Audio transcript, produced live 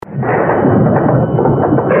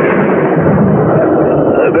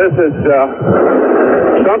this is,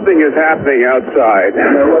 something is happening outside.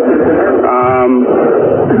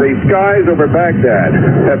 The skies over Baghdad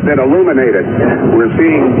have been illuminated. We're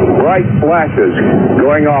seeing bright flashes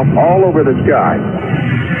going off all over the sky.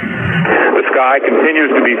 The sky continues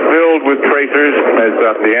to be filled with tracers as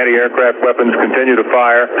the anti-aircraft weapons continue to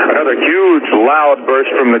fire. Another huge, loud burst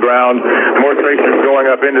from the ground. More tracers going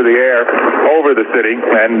up into the air over the city.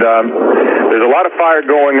 And there's a lot of fire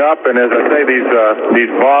going up. And as I say,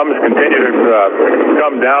 these bombs continue to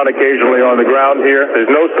come down occasionally on the ground here. There's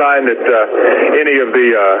no sign that any of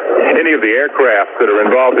the aircraft that are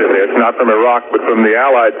involved in this, not from Iraq but from the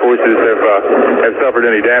Allied forces, have suffered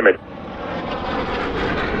any damage.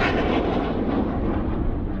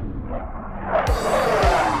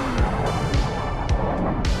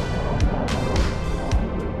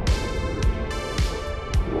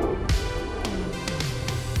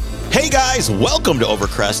 Hey guys, welcome to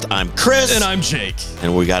Overcrest. I'm Chris. And I'm Jake.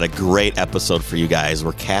 And we got a great episode for you guys.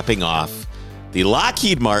 We're capping off the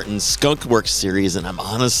Lockheed Martin Skunk Works series, and I'm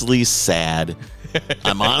honestly sad.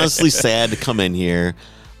 To come in here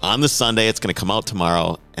on the Sunday. It's going to come out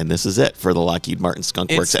tomorrow, and this is it for the Lockheed Martin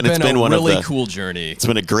Skunk Works. And it's been a really cool journey. It's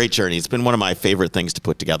been a great journey. It's been one of my favorite things to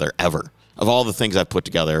put together ever. Of all the things I've put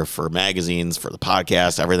together for magazines, for the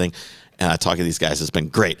podcast, everything, talking to these guys has been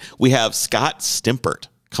great. We have Scott Stimpert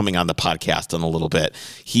coming on the podcast in a little bit.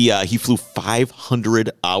 He flew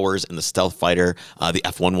 500 hours in the stealth fighter, the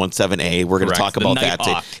F-117A. We're going to talk about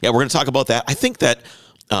that. Yeah, we're going to talk about that. I think that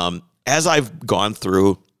as I've gone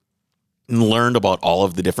through and learned about all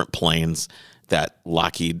of the different planes that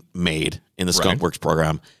Lockheed made in the Skunk Works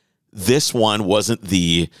program, this one wasn't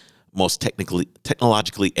the most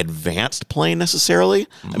technologically advanced plane necessarily.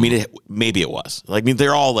 Mm-hmm. I mean, maybe it was.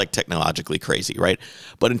 They're all like technologically crazy, right?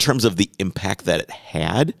 But in terms of the impact that it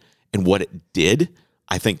had and what it did,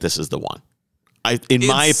 I think this is the one. In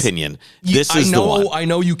my opinion, this is the one. I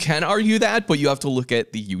know you can argue that, but you have to look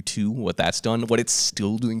at the U-2, what that's done, what it's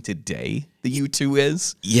still doing today. The U-2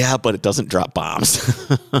 is. Yeah, but it doesn't drop bombs.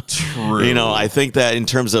 True. I think that in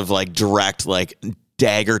terms of direct,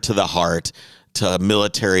 dagger to the heart to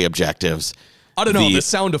military objectives. I don't know. The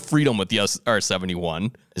sound of freedom with the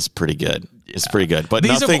R-71 is pretty good. Yeah. It's pretty good. But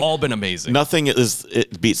these have all been amazing. Nothing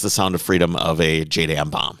it beats the sound of freedom of a JDAM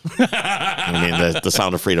bomb. I mean, the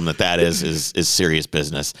sound of freedom that is serious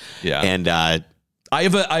business. Yeah. And I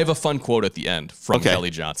have a fun quote at the end from Kelly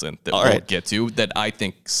Johnson that we'll get to that I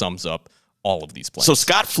think sums up all of these planes. So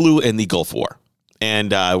Scott flew in the Gulf War.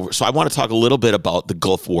 And so I want to talk a little bit about the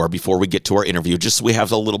Gulf War before we get to our interview, just so we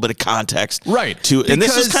have a little bit of context. Right. And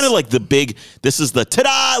this is kind of like this is the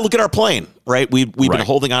ta-da, look at our plane, right? We've been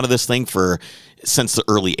holding on to this thing since the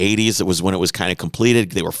early 80s. It was when it was kind of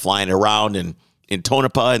completed. They were flying around in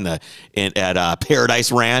Tonopah at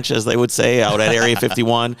Paradise Ranch, as they would say, out at Area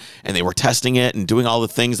 51. And they were testing it and doing all the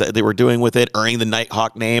things that they were doing with it, earning the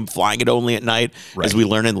Nighthawk name, flying it only at night, as we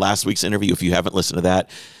learned in last week's interview. If you haven't listened to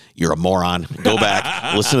that, you're a moron. Go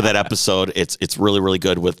back, listen to that episode. It's really, really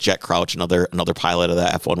good with Jet Crouch, another pilot of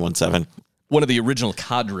the F-117. One of the original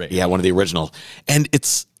cadre. Yeah, one of the original. And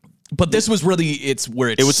but this was really it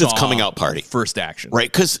was its coming out party, first action,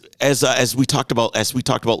 right? Because as we talked about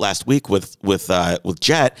last week with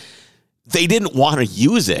Jet, they didn't want to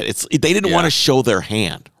use it. They didn't want to show their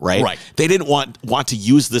hand, right? Right. They didn't want to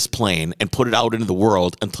use this plane and put it out into the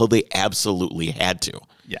world until they absolutely had to.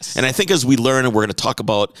 Yes. And I think as we learn, and we're going to talk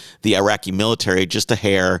about the Iraqi military just a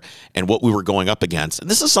hair and what we were going up against. And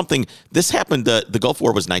this happened, the Gulf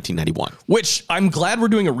War was 1991. Which I'm glad we're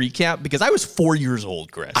doing a recap because I was 4 years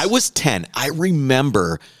old, Chris. I was 10. I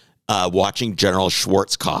remember watching General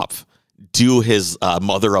Schwarzkopf do his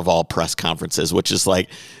mother of all press conferences, which is like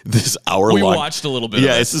this hour-long. We watched a little bit of it.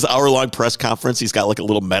 Yeah, it's this hour-long press conference. He's got like a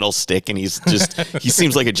little metal stick, and he's just, he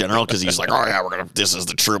seems like a general because he's like, oh yeah, this is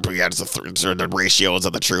the troop. We got the ratios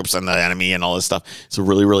of the troops and the enemy and all this stuff. It's a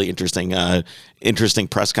really, really interesting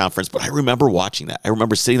press conference. But I remember watching that. I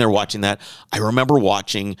remember sitting there watching that. I remember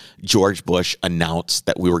watching George Bush announce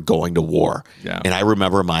that we were going to war. Yeah. And I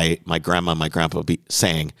remember my grandma and my grandpa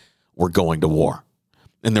saying, we're going to war.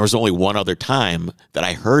 And there was only one other time that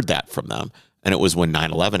I heard that from them. And it was when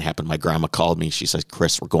 9/11 happened. My grandma called me. She says,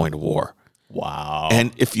 Chris, we're going to war. Wow.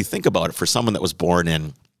 And if you think about it, for someone that was born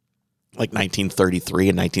in like 1933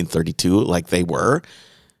 and 1932, like they were,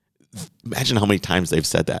 imagine how many times they've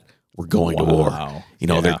said that. We're going to war.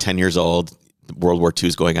 They're 10 years old. World War II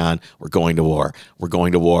is going on. We're going to war. We're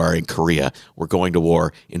going to war in Korea. We're going to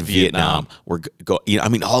war in Vietnam.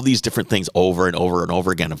 All these different things over and over and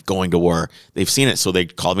over again of going to war. They've seen it. So they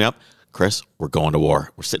called me up. Chris, we're going to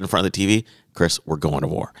war. We're sitting in front of the TV. Chris, we're going to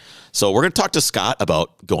war. So we're going to talk to Scott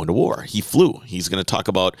about going to war. He flew. He's going to talk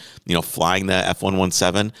about, flying the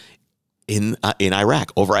F-117 in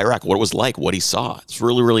Iraq, over Iraq, what it was like, what he saw. It's a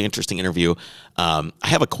really, really interesting interview. I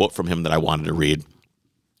have a quote from him that I wanted to read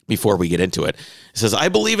before we get into it. It says, "I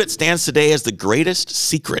believe it stands today as the greatest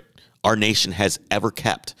secret our nation has ever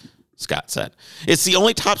kept," Scott said. "It's the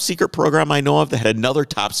only top secret program I know of that had another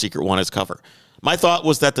top secret one as cover. My thought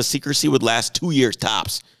was that the secrecy would last 2 years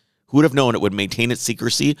tops. Who would have known it would maintain its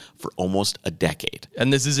secrecy for almost a decade?"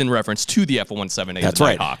 And this is in reference to the F-117A. That's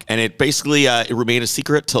right. Nighthawk. And it basically it remained a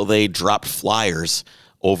secret till they dropped flyers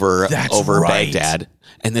over Baghdad.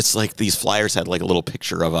 And it's like these flyers had like a little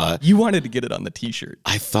picture of a. You wanted to get it on the T-shirt.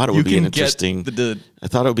 I thought it would be interesting. I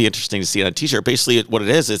thought it would be interesting to see it on a T-shirt. Basically, what it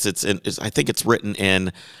is I think it's written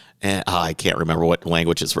in. I can't remember what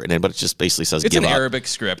language it's written in, but it just basically says it's give up. It's an Arabic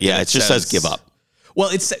script. Yeah, it just says give up. Well,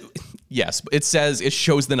 yes, it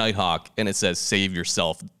shows the Nighthawk and it says save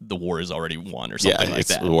yourself. The war is already won or something like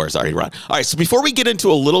that. The war is already run. All right, so before we get into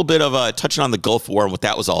a little bit of touching on the Gulf War and what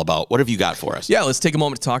that was all about, what have you got for us? Yeah, let's take a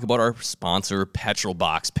moment to talk about our sponsor,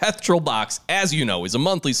 Petrolbox. Petrolbox, as you know, is a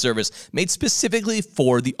monthly service made specifically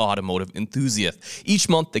for the automotive enthusiast. Each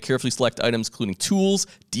month, they carefully select items including tools,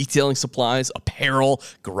 detailing supplies, apparel,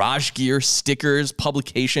 garage gear, stickers,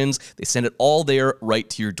 publications. They send it all there right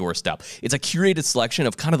to your doorstep. It's a curated selection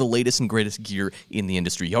of kind of the latest and greatest gear in the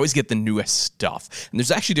industry. You always get the newest stuff. And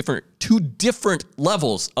there's actually two different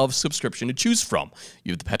levels of subscription to choose from.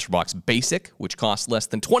 You have the Petrolbox Basic, which costs less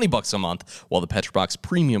than $20 a month, while the Petrolbox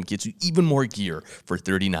Premium gets you even more gear for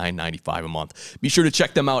 $39.95 a month. Be sure to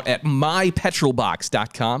check them out at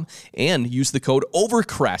mypetrolbox.com and use the code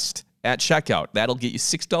OVERCREST at checkout. That'll get you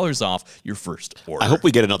 $6 off your first order. I hope we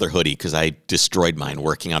get another hoodie because I destroyed mine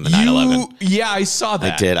working on the 911. Yeah, I saw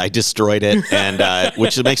that. I did. I destroyed it, and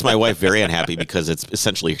which makes my wife very unhappy because it's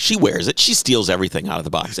essentially she wears it. She steals everything out of the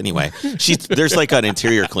box. Anyway, there's like an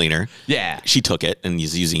interior cleaner. Yeah, she took it and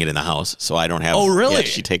is using it in the house, so I don't have. Oh, really? Yeah,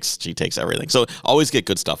 she takes everything. So always get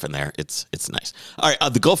good stuff in there. It's nice. All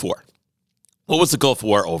right, the Gulf War. What was the Gulf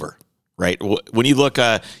War over? Right. When you look,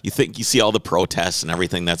 you see all the protests and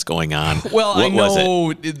everything that's going on. Well, I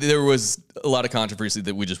know there was a lot of controversy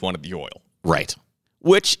that we just wanted the oil. Right.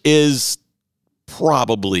 Which is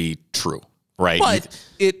probably true. Right. But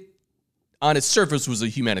it, on its surface, was a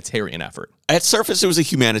humanitarian effort. At surface, it was a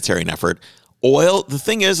humanitarian effort. Oil, the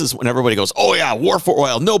thing is when everybody goes, oh, yeah, war for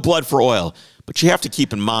oil, no blood for oil. But you have to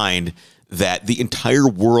keep in mind that the entire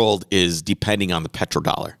world is depending on the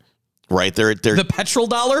petrodollar. Right. The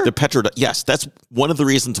petrodollar? The petrodollar. Yes. That's one of the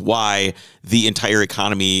reasons why the entire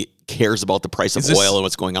economy cares about the price of oil and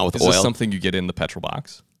what's going on with oil. Is this something you get in the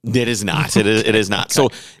Petrolbox? It is not. It is not. Okay. So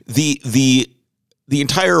the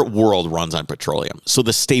entire world runs on petroleum. So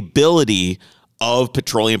the stability of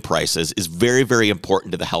petroleum prices is very, very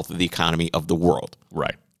important to the health of the economy of the world.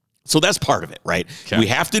 Right. So that's part of it, right? Okay. We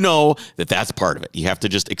have to know that that's part of it. You have to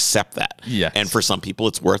just accept that. Yes. And for some people,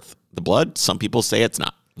 it's worth the blood. Some people say it's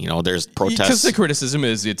not. There's protests. Because the criticism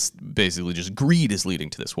is it's basically just greed is leading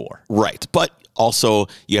to this war. Right. But also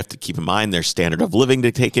you have to keep in mind their standard of living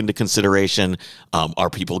to take into consideration. Are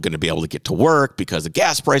people going to be able to get to work because the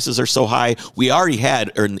gas prices are so high? We already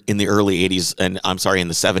had in the early 80s and in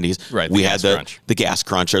the 70s, right, we had the gas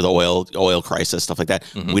crunch or the oil crisis, stuff like that.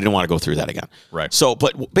 Mm-hmm. We didn't want to go through that again. Right. So,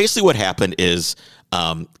 but basically what happened is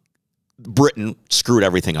Britain screwed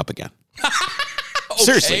everything up again. Okay.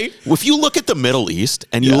 Seriously, if you look at the Middle East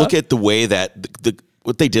and you look at the way that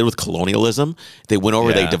what they did with colonialism, they went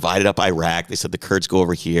over, they divided up Iraq. They said the Kurds go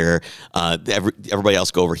over here, everybody else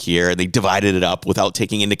go over here, and they divided it up without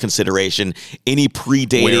taking into consideration any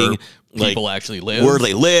predating where people actually lived, where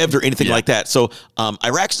they lived, or anything like that. So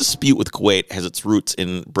Iraq's dispute with Kuwait has its roots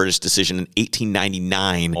in British decision in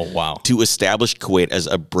 1899. Oh, wow. To establish Kuwait as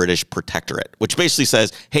a British protectorate, which basically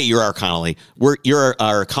says, "Hey, you're our colony. You're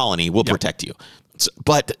our colony. We'll protect you."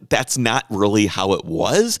 But that's not really how it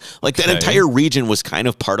was. Like that entire region was kind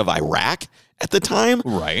of part of Iraq at the time.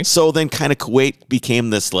 Right. So then kind of Kuwait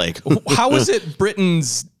became this like. How was it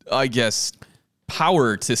Britain's, I guess,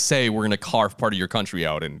 power to say we're going to carve part of your country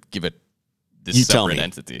out and give it this separate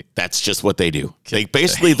entity? That's just what they do. They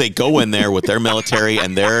go in there with their military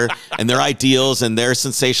and their ideals and their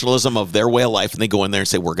sensationalism of their way of life, and they go in there and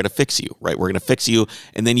say, "We're going to fix you, right? We're going to fix you."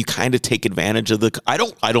 And then you kind of take advantage of the. I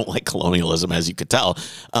don't like colonialism, as you could tell,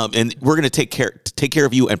 and we're going to take care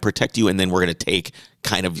of you and protect you, and then we're going to take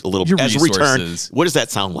kind of a little Your as a return. resources. What does that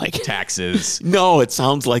sound like? Taxes. No, it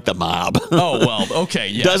sounds like the mob. Oh, well, okay,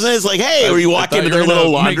 yes. Doesn't it? It's like, hey, or you walk into their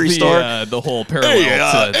little laundry store. The whole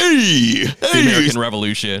parallel to Hey, the American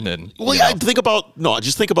Revolution and well, yeah, think about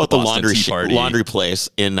just think about the Boston Tea Party. laundry place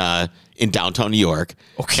in downtown New York.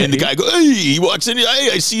 Okay. And the guy goes, hey, he walks in, hey,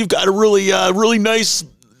 I see you've got a really nice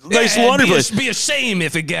laundry place. It'd be a shame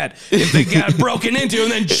if it got broken into,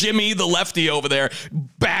 and then Jimmy, the lefty over there,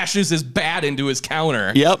 bashes his bat into his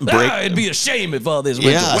counter. Yep. It'd be a shame if all this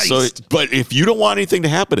went to waste. So, but if you don't want anything to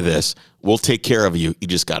happen to this, we'll take care of you. You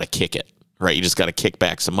just got to kick it. Right, you just got to kick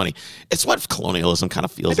back some money. It's what colonialism kind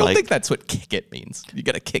of feels I don't like. think that's what kick it means. You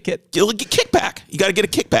got to kick it. You'll get kickback. You got to get a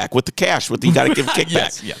kickback with the cash. You got to give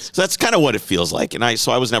kickback. Yes. So that's kind of what it feels like. And I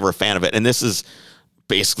was never a fan of it. And this is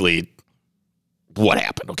basically what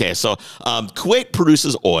happened. Okay, so Kuwait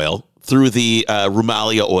produces oil through the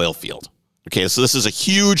Rumalia oil field. Okay, so this is a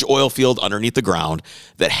huge oil field underneath the ground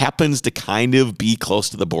that happens to kind of be close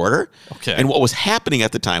to the border. Okay. And what was happening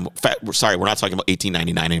at the time, sorry, we're not talking about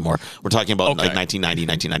 1899 anymore. We're talking about like 1990,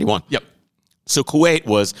 1991. Yep. So Kuwait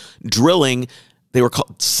was drilling, they were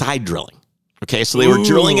called side drilling. Okay, so they were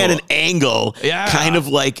drilling at an angle, kind of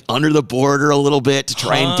like under the border a little bit to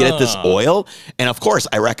try and get at this oil. And of course,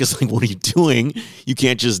 Iraq is like, what are you doing? You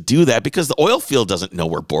can't just do that because the oil field doesn't know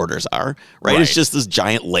where borders are, right? It's just this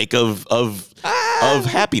giant lake of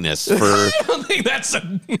happiness for. I don't think that's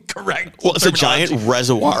correct. Well, it's a giant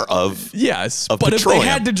reservoir of but petroleum. if they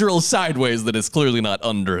had to drill sideways, then it's clearly not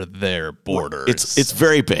under their borders. It's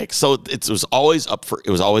very big, so it was always up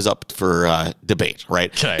for debate,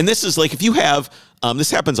 right? Okay. And this is like if you have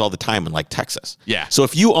this happens all the time in like Texas. Yeah. So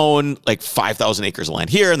if you own like 5,000 acres of land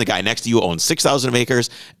here, and the guy next to you owns 6,000 acres,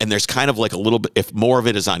 and there's kind of like a little bit, if more of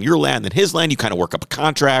it is on your land than his land, you kind of work up a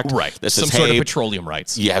contract, right? That Some says, sort of petroleum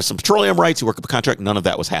rights. You have some petroleum rights. You work up a contract. None of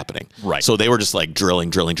that was happening. Right. So they were just like drilling,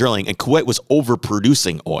 and Kuwait was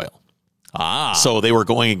overproducing oil. So they were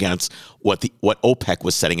going against what OPEC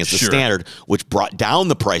was setting as the standard, which brought down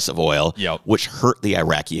the price of oil, which hurt the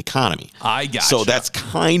Iraqi economy. I got So that's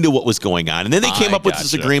kind of what was going on. And then they came up with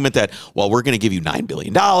this agreement that, well, we're going to give you $9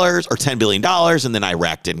 billion or $10 billion. And then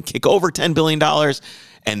Iraq didn't kick over $10 billion.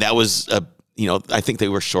 And that was, I think they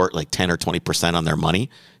were short like 10 or 20% on their money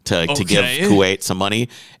to give Kuwait some money.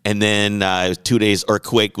 And then 2 days, or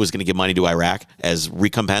Kuwait was going to give money to Iraq as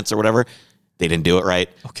recompense or whatever. They didn't do it right.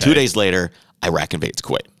 2 days later, Iraq invades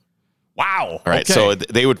Kuwait. Wow. All right. So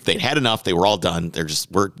they'd had enough. They were all done. They're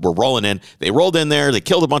just, we're rolling in. They rolled in there. They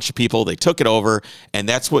killed a bunch of people. They took it over. And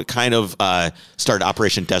that's what kind of started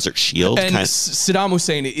Operation Desert Shield. And Saddam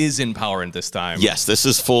Hussein is in power at this time. Yes. This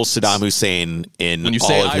is full Saddam Hussein in when you all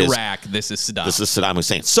say of Iraq, this is Saddam. This is Saddam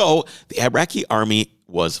Hussein. So the Iraqi army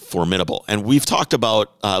was formidable. And we talked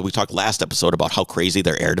last episode about how crazy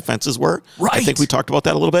their air defenses were. Right. I think we talked about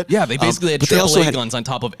that a little bit. Yeah, they basically had AAA guns on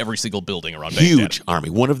top of every single building around Baghdad. Huge army,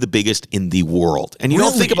 one of the biggest in the world. And you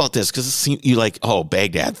don't think about this because you like, oh,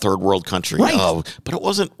 Baghdad, third world country. Right. Oh, but it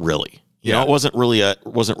wasn't really. You know, it wasn't really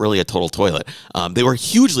a total toilet. They were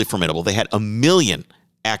hugely formidable. They had 1 million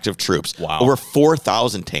active troops. Wow. Over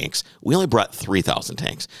 4,000 tanks. We only brought 3,000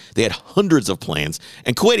 tanks. They had hundreds of planes.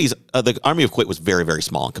 And the army of Kuwait was very, very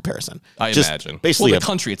small in comparison. I imagine. Basically, the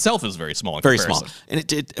country itself is very small in very comparison. small.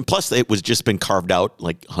 And plus it was just been carved out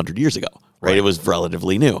like 100 years ago, right? It was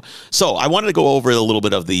relatively new. So I wanted to go over a little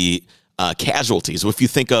bit of the casualties. If you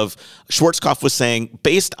think of, Schwarzkopf was saying,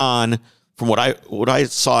 based on, from what I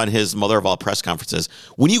saw in his mother of all press conferences,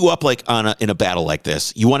 when you go up like in a battle like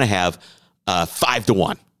this, you want to have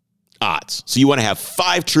 5-to-1 odds. So you want to have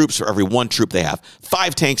 5 troops for every 1 troop they have,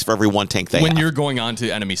 5 tanks for every 1 tank they have. When you're going on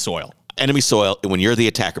to enemy soil, when you're the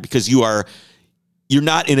attacker, because you're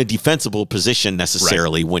not in a defensible position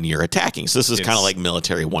necessarily when you're attacking. So this is kind of like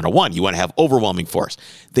military 101. You want to have overwhelming force.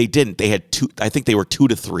 They didn't. They had 2. I think they were 2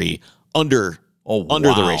 to 3 under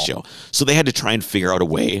the ratio. So they had to try and figure out a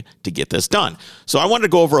way to get this done. So I wanted to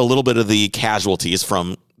go over a little bit of the casualties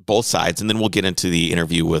from both sides, and then we'll get into the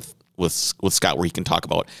interview with Scott, where he can talk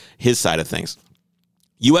about his side of things.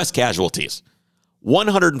 U.S. casualties,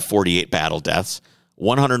 148 battle deaths,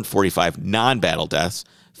 145 non-battle deaths,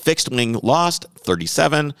 fixed wing lost,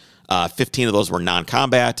 37, 15 of those were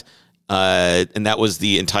non-combat, and that was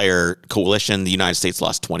the entire coalition. The United States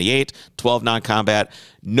lost 28, 12 non-combat,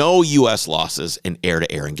 no U.S. losses in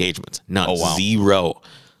air-to-air engagements, none, 0. All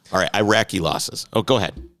right, Iraqi losses. Oh, go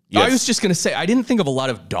ahead. I was just going to say, I didn't think of a lot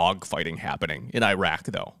of dogfighting happening in Iraq,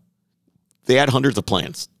 though. They had hundreds of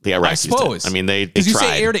planes. The Iraqis, I suppose. Did. I mean, they tried. Because you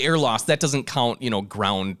say air-to-air loss, that doesn't count,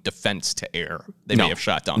 ground defense to air. They may have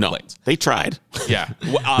shot down planes. They tried. Yeah,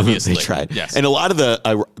 obviously. They tried. Yes. And a lot of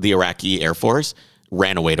the Iraqi Air Force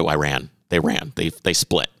ran away to Iran. They ran. They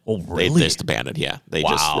split. Oh, really? They just abandoned. Yeah. They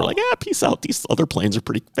just were like, peace out. These other planes are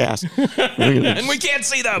pretty fast. And we can't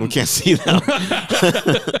see them. We can't see them.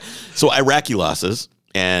 So Iraqi losses,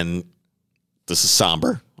 and this is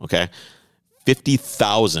somber, okay?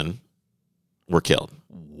 50,000 were killed.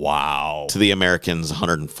 Wow. To the Americans,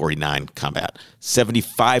 149 combat.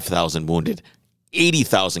 75,000 wounded.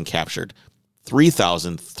 80,000 captured.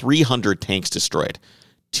 3,300 tanks destroyed.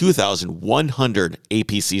 2,100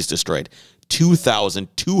 APCs destroyed,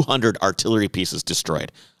 2,200 artillery pieces destroyed,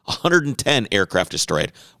 110 aircraft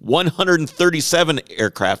destroyed, 137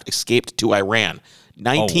 aircraft escaped to Iran,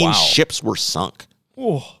 19 ships were sunk.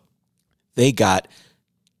 Oh. They got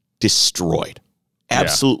destroyed,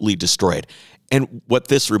 absolutely destroyed. And what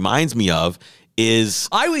this reminds me of is...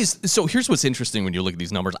 So here's what's interesting when you look at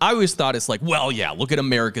these numbers. I always thought it's like, well, yeah, look at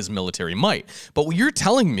America's military might. But what you're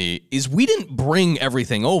telling me is we didn't bring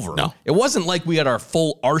everything over. No. It wasn't like we had our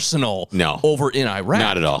full arsenal over in Iraq.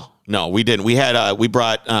 Not at all. No, we didn't. We had, we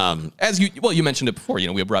brought... you mentioned it before,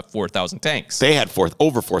 we brought 4,000 tanks. They had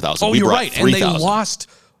over 4,000. Oh, we you're brought right. 3,000. And they lost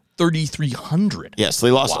 3,300. Yes,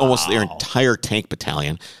 they lost almost their entire tank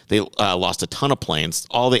battalion. They lost a ton of planes.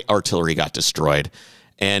 All the artillery got destroyed.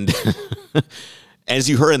 And as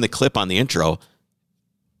you heard in the clip on the intro,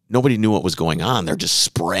 nobody knew what was going on. They're just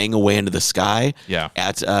spraying away into the sky. Yeah.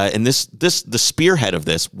 And the spearhead of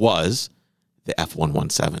this was the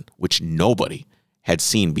F-117, which nobody had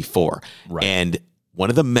seen before. Right. And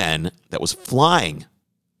one of the men that was flying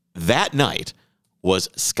that night was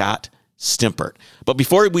Scott Stimpert. But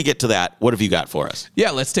before we get to that, what have you got for us?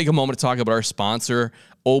 Yeah, let's take a moment to talk about our sponsor,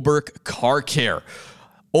 Oberk Car Care.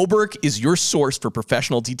 Oberk is your source for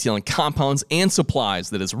professional detailing compounds and supplies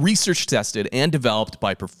that is research tested and developed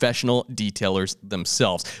by professional detailers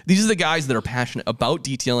themselves. These are the guys that are passionate about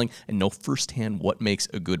detailing and know firsthand what makes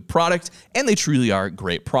a good product, and they truly are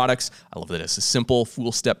great products. I love that it's a simple,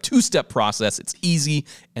 two-step process. It's easy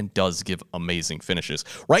and does give amazing finishes.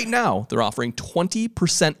 Right now, they're offering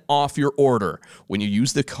 20% off your order when you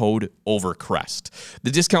use the code OVERCREST.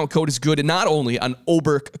 The discount code is good not only on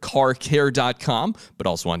OberkCarCare.com, but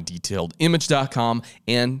also on DetailedImage.com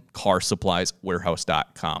and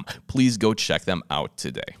CarSuppliesWarehouse.com. Please go check them out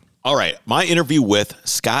today. All right, my interview with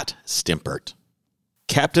Scott Stimpert.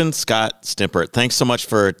 Captain Scott Stimpert, thanks so much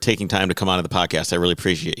for taking time to come on to the podcast. I really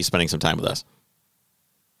appreciate you spending some time with us.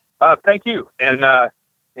 Thank you. And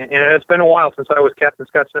it's been a while since I was Captain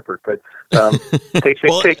Scott Stimpert, but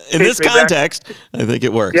in this context, I think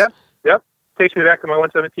it works. Yep. Takes me back to my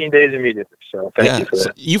 117 days immediately. So thank you for that.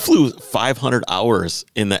 So you flew 500 hours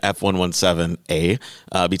in the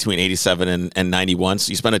F-117A between 87 and 91.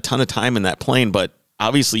 So you spent a ton of time in that plane, but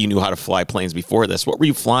obviously you knew how to fly planes before this. What were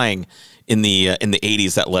you flying in the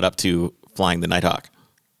 80s that led up to flying the Nighthawk?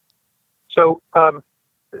 So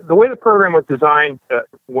the way the program was designed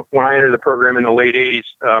when I entered the program in the late 80s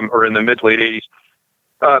or in the mid-late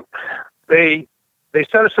 80s, they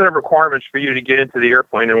set a set of requirements for you to get into the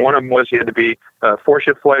airplane, and one of them was you had to be a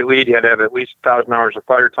four-ship flight lead. You had to have at least 1,000 hours of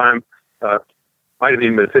fighter time. Might have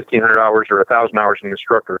even been 1,500 hours or 1,000 hours as an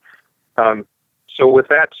instructor. So with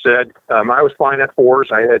that said, I was flying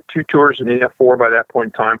F4s. I had 2 tours in the F4 by that point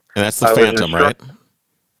in time. And that's the Phantom, right?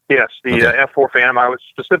 Yes, the F4 Phantom. I was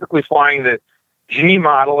specifically flying the G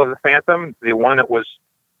model of the Phantom, the one that was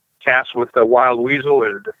tasked with the Wild Weasel,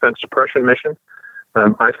 a defense suppression mission.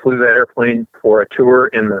 I flew that airplane for a tour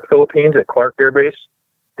in the Philippines at Clark Air Base,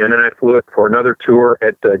 and then I flew it for another tour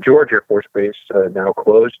at George Air Force Base, now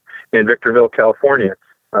closed, in Victorville, California.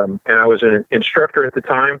 And I was an instructor at the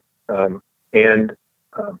time, and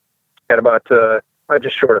had about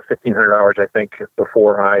just short of 1,500 hours, I think,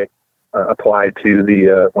 before I applied to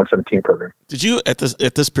the 117 program. Did you, at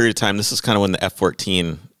this period of time, this is kind of when the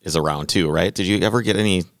F-14 is around too, right? Did you ever get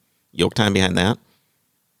any yoke time behind that?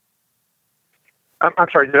 I'm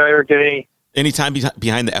sorry, did I ever get any time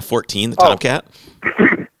behind the F-14, the Tomcat?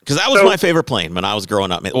 Because that was my favorite plane when I was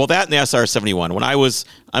growing up. Well, that and the SR-71.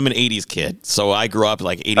 I'm an 80s kid, so I grew up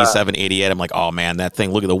like 87, 88. I'm like, oh man, that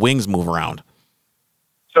thing, look at the wings move around.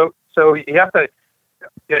 So you have to,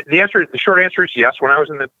 the short answer is yes. When I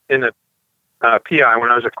was in the PI,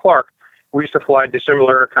 when I was at Clark, we used to fly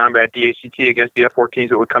dissimilar air combat DACT against the F-14s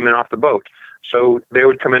that would come in off the boat. So they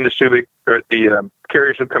would come into Subic, or the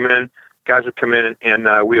carriers would come in, guys would come in, and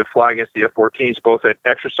we would fly against the F-14s, both at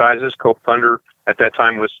exercises. Cope Thunder at that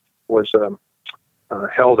time was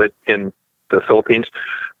held in the Philippines,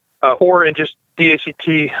 or in just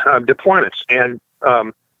DACT deployments.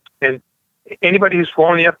 And anybody who's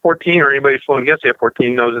flown the F-14 or anybody who's flown against the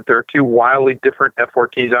F-14 knows that there are 2 wildly different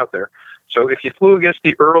F-14s out there. So if you flew against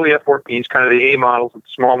the early F-14s, kind of the A models with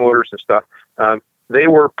small motors and stuff, they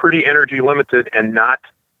were pretty energy limited and not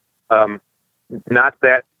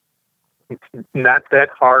that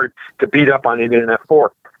hard to beat up on even an F4.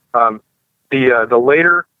 The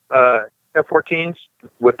later F-14s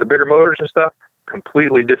with the bigger motors and stuff,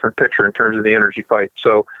 completely different picture in terms of the energy fight.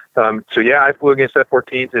 So yeah, I flew against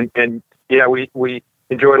F-14s, and yeah, we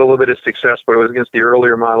enjoyed a little bit of success, but it was against the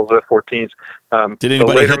earlier models of F-14s. Did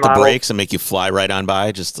anybody hit the brakes and make you fly right on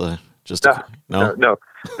by? No,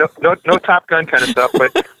 Top Gun kind of stuff.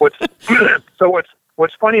 But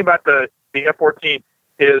what's funny about the F-14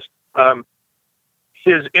 is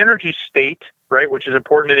his energy state, right, which is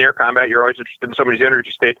important in air combat. You're always interested in somebody's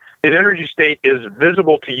energy state. His energy state is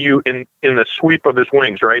visible to you in the sweep of his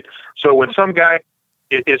wings, right? So when some guy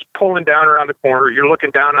is pulling down around the corner, you're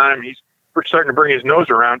looking down on him, he's starting to bring his nose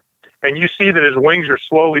around, and you see that his wings are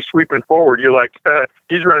slowly sweeping forward. You're like,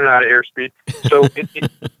 he's running out of airspeed. So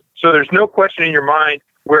so there's no question in your mind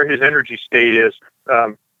where his energy state is.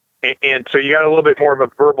 And so you got a little bit more of a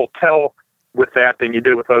verbal tell with that than you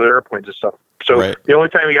did with other airplanes and stuff. So right. The only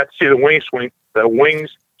time you got to see the wings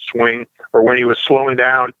swing, or when he was slowing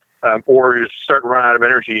down, or he was starting to run out of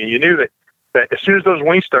energy, and you knew that as soon as those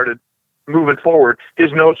wings started moving forward,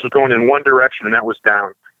 his nose was going in one direction, and that was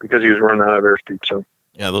down because he was running out of airspeed. So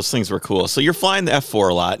yeah, those things were cool. So you're flying the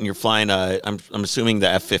F4 a lot, and you're flying I'm assuming the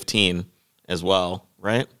F-15 as well,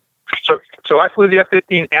 right? So I flew the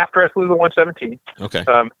F-15 after I flew the 117. Okay.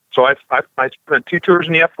 So I spent 2 tours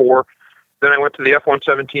in the F4. Then I went to the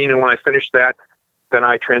F-117, and when I finished that, then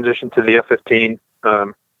I transitioned to the F-15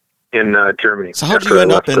 in Germany. So how did you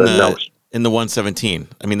end up in the 117?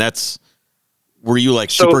 I mean, were you like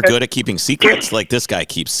super good at keeping secrets? Like this guy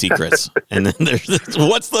keeps secrets, and then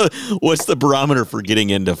what's the barometer for getting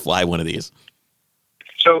in to fly one of these?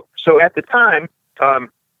 So at the time,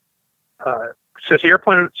 since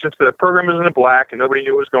the program was in the black and nobody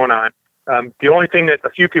knew what was going on, the only thing that a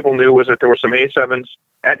few people knew was that there were some A7s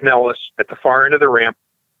at Nellis at the far end of the ramp,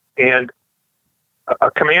 and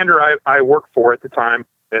a commander I worked for at the time,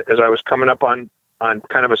 as I was coming up on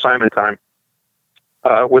kind of assignment time,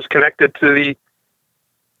 was connected to the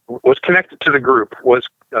group. Was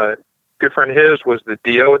a good friend of his, was the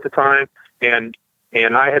DO at the time, and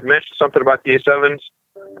I had mentioned something about the A7s,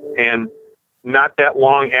 and not that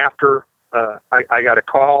long after, I got a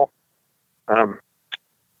call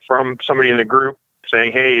from somebody in the group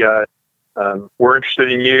saying, "Hey, we're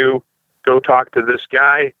interested in you. Go talk to this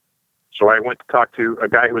guy." So I went to talk to a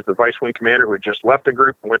guy who was the vice wing commander who had just left the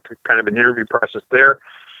group, and went through kind of an interview process there.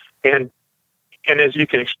 And as you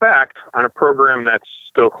can expect, on a program that's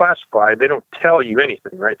still classified, they don't tell you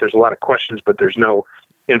anything, right? There's a lot of questions, but there's no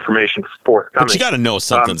information forthcoming. But you got to know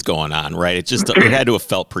something's going on, right? It had to have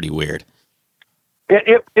felt pretty weird.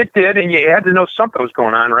 It did, and you had to know something was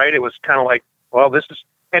going on, right? It was kind of like, well, this is,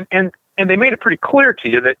 and they made it pretty clear to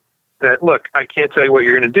you that look, I can't tell you what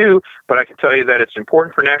you're going to do, but I can tell you that it's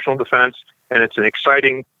important for national defense, and it's an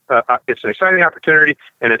exciting opportunity,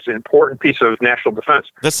 and it's an important piece of national defense.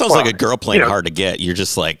 That sounds like a girl playing hard to get. You're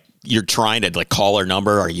just like, you're trying to like call her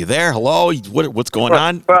number. Are you there? Hello? What's going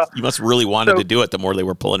on? Well, you must really wanted to do it the more they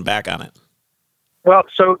were pulling back on it. Well,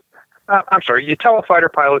 so I'm sorry, you tell a fighter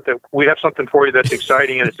pilot that we have something for you that's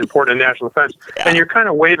exciting and it's important in national defense, and you're kind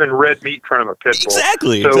of waving red meat in front of a pit bull.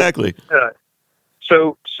 Exactly.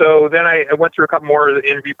 So then I went through a couple more of the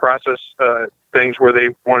interview process things where they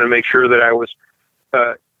wanted to make sure that I was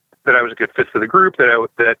a good fit for the group. Why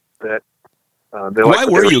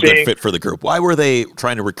were you a good fit for the group? Why were they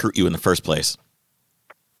trying to recruit you in the first place?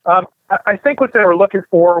 I think what they were looking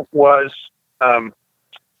for was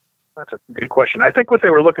that's a good question. I think what they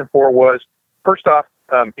were looking for was, first off,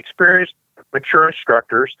 experienced, mature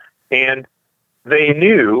instructors, and they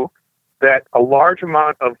knew that a large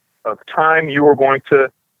amount of time you were going to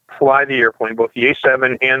fly the airplane, both the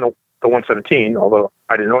A7 and the 117, although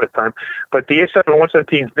I didn't know at the time, but the A7 and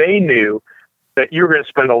 117, they knew that you were going to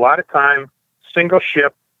spend a lot of time single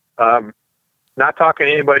ship, not talking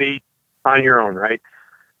to anybody on your own, right?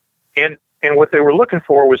 And what they were looking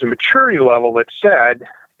for was a maturity level that said,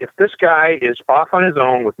 if this guy is off on his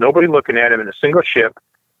own with nobody looking at him in a single ship,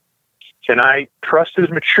 can I trust his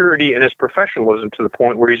maturity and his professionalism to the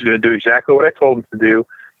point where he's going to do exactly what I told him to do,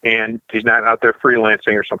 and he's not out there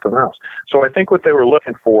freelancing or something else? So I think what they were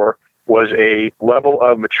looking for was a level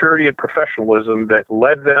of maturity and professionalism that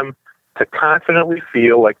led them to confidently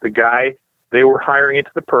feel like the guy they were hiring into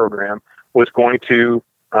the program was going to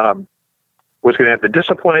have the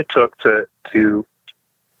discipline it took to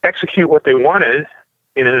execute what they wanted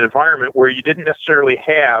in an environment where you didn't necessarily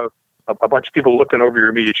have a bunch of people looking over your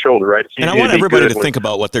immediate shoulder, right? And I want everybody to think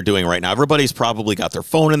about what they're doing right now. Everybody's probably got their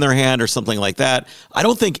phone in their hand or something like that. I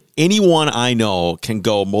don't think anyone I know can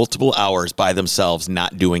go multiple hours by themselves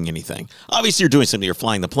not doing anything. Obviously, you're doing something. You're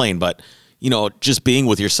flying the plane, but just being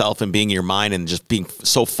with yourself and being in your mind and just being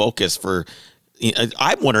so focused for.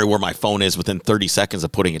 I'm wondering where my phone is within 30 seconds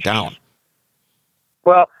of putting it down.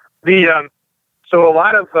 Well, so a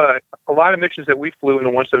lot of missions that we flew in the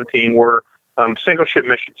 117 were single ship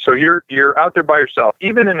missions. So you're out there by yourself,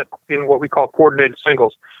 even in what we call coordinated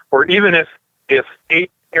singles, or even if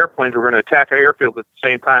 8 airplanes were going to attack an airfield at the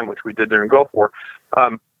same time, which we did there in Gulf War,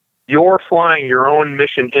 you're flying your own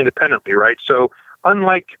mission independently, right? So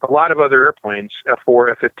unlike a lot of other airplanes,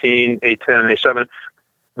 F4, F-15, A-10, A-7,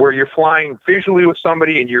 where you're flying visually with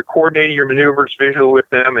somebody and you're coordinating your maneuvers visually with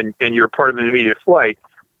them and you're part of an immediate flight,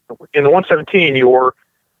 in the 117,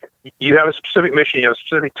 you have a specific mission, you have a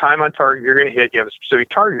specific time on target you're going to hit, you have a specific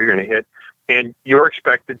target you're going to hit, and you're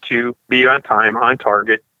expected to be on time, on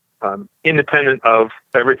target, independent of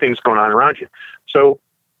everything that's going on around you. So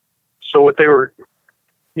what they were,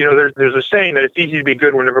 there's a saying that it's easy to be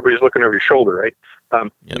good when everybody's looking over your shoulder, right?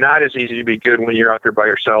 Yep. Not as easy to be good when you're out there by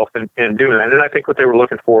yourself and doing that. And I think what they were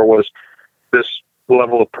looking for was this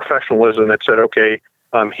level of professionalism that said, okay,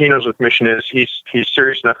 he knows what the mission is. He's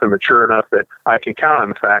serious enough and mature enough that I can count on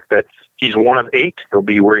the fact that he's one of 8. He'll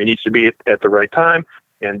be where he needs to be at the right time,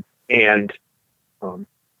 and I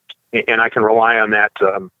can rely on that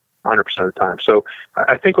 100% of the time. So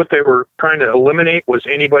I think what they were trying to eliminate was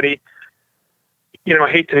anybody.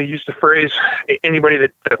 I hate to use the phrase anybody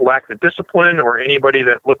that lacked the discipline or anybody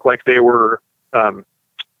that looked like they were. And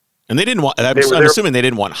they didn't want. I'm assuming they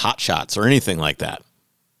didn't want hot shots or anything like that.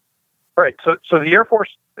 Right. So the Air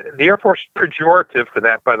Force pejorative for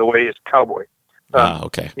that, by the way, is cowboy.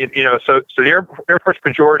 Okay. So the Air Force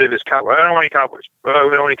pejorative is cowboy. I don't want any cowboys. We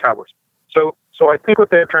don't want any cowboys. So I think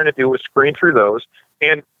what they're trying to do was screen through those,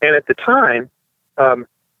 and at the time,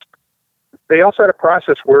 they also had a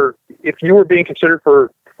process where if you were being considered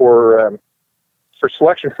for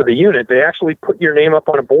selection for the unit, they actually put your name up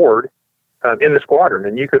on a board in the squadron,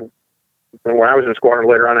 and you could. And when I was in the squadron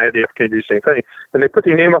later on, I had the opportunity to do the same thing. And they put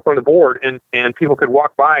your name up on the board, and people could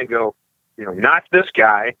walk by and go, not this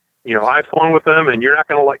guy. I've flown with them, and you're not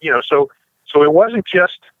going to So it wasn't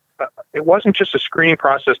just a screening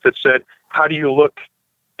process that said, how do you look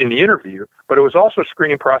in the interview? But it was also a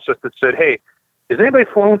screening process that said, hey, is anybody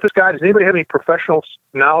flown with this guy? Does anybody have any professional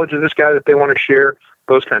knowledge of this guy that they want to share?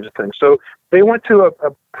 Those kinds of things. So they went to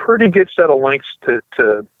a pretty good set of lengths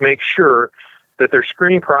to make sure that their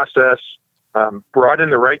screening process brought in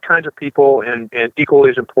the right kinds of people, and equally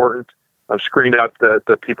as important, screened out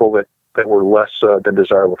the people that were less than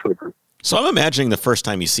desirable for the group. So I'm imagining the first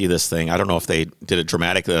time you see this thing, I don't know if they did it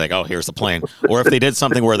dramatically, like, oh, here's the plane, or if they did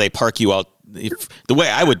something where they park you out. The way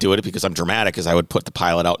I would do it, because I'm dramatic, is I would put the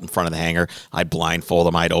pilot out in front of the hangar. I'd blindfold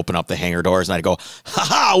them. I'd open up the hangar doors, and I'd go,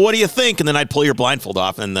 "Ha-ha, what do you think?" And then I'd pull your blindfold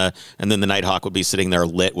off, and then the Nighthawk would be sitting there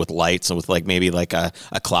lit with lights and with maybe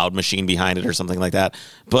a cloud machine behind it or something like that.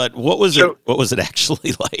 But what was it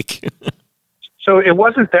actually like? So it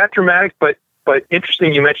wasn't that dramatic, but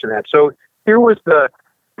interesting you mentioned that. So here was the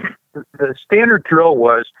standard drill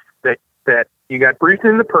was that you got briefed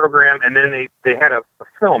in the program, and then they had a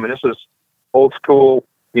film, and this was old school,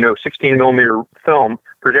 16 millimeter film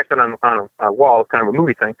projected on a wall, kind of a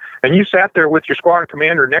movie thing. And you sat there with your squadron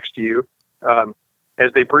commander next to you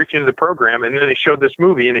as they briefed you into the program, and then they showed this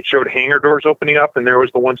movie, and it showed hangar doors opening up, and there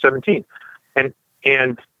was the 117.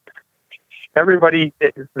 And everybody,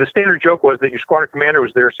 the standard joke was that your squadron commander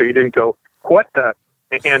was there, so you didn't go, what the?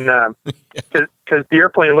 And because the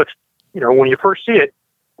airplane looks, when you first see it,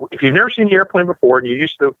 if you've never seen the airplane before and you're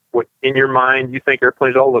used to what in your mind you think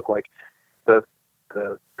airplanes all look like,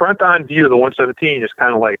 the front-on view of the 117 is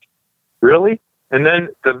kind of like, really? And then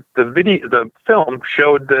the film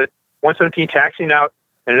showed the 117 taxiing out,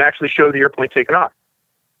 and it actually showed the airplane taking off.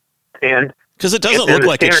 And because it doesn't look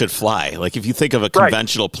like it should fly. Like if you think of a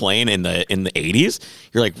conventional plane in the 80s,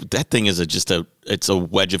 you're like, that thing is it's a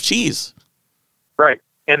wedge of cheese. Right.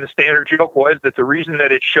 And the standard joke was that the reason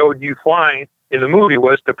that it showed you flying in the movie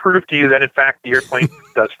was to prove to you that in fact the airplane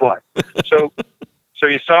does fly. So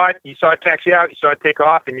you saw it taxi out, you saw it take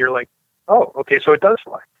off, and you're like, oh, okay, so it does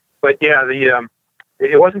fly. But yeah,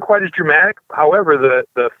 it wasn't quite as dramatic. However,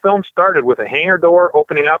 the film started with a hangar door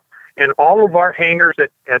opening up, and all of our hangars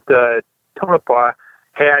at the Tonopah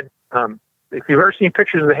had, if you've ever seen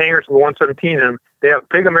pictures of the hangars of the 117, they have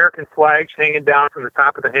big American flags hanging down from the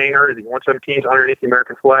top of the hangar. The 117 is underneath the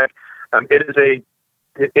American flag. It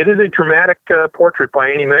is a dramatic portrait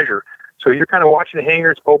by any measure. So you're kind of watching the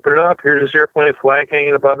hangars open up. Here's this airplane flag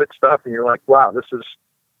hanging above it, stuff, and you're like, wow, this is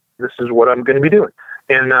what I'm going to be doing.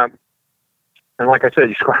 And like I said,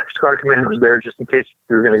 your squadron commander was there just in case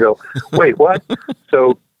you were going to go, wait, what?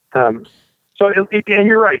 So and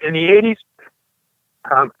you're right. In the 80s,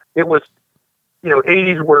 it was,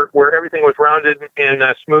 80s where everything was rounded and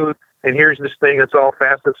smooth. And here's this thing that's all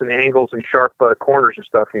facets and angles and sharp corners and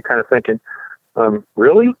stuff. And you're kind of thinking,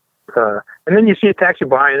 really? And then you see a taxi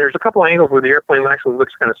by, and there's a couple angles where the airplane actually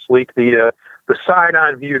looks kind of sleek. The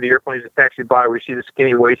side-on view of the airplane is a taxi by, where you see the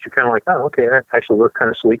skinny waist. You're kind of like, oh, okay, that actually looks kind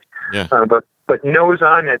of sleek. Yeah. But nose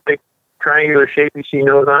on, that big triangular shape you see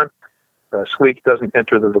nose on, sleek doesn't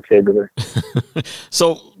enter the vocabulary.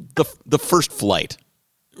 So the first flight,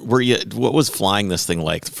 what was flying this thing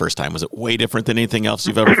like the first time? Was it way different than anything else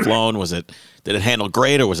you've ever flown? Did it handle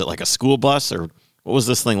great, or was it like a school bus, or what was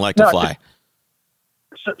this thing like to fly?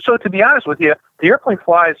 So to be honest with you, the airplane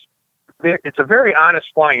flies. It's a very honest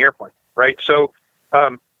flying airplane, right? So,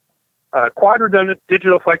 quad redundant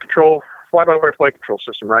digital flight control, fly-by-wire flight control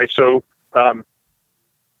system, right? So,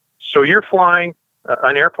 so you're flying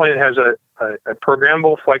an airplane that has a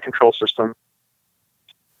programmable flight control system,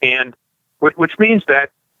 and which means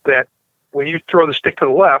that when you throw the stick to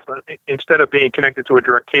the left, instead of being connected to a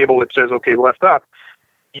direct cable that says okay left up,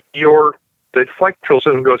 the flight control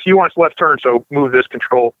system goes, you want left turn, so move this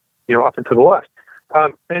control, up and to the left.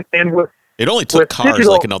 And with it only took cars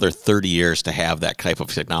digital, like another 30 years to have that type of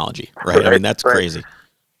technology, right? I mean, that's crazy.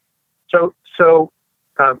 So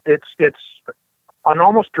it's an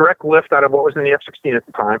almost direct lift out of what was in the F-16 at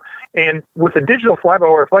the time. And with a digital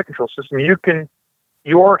fly-by-wire flight control system,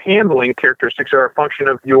 your handling characteristics are a function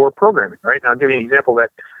of your programming, right? Now, I'll give you an example of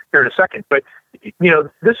that here in a second. But,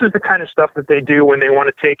 this is the kind of stuff that they do when they want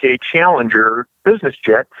to take a Challenger business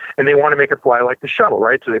jet and they want to make it fly like the shuttle,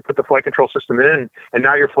 right? So they put the flight control system in, and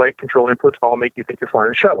now your flight control inputs all make you think you're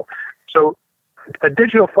flying a shuttle. So a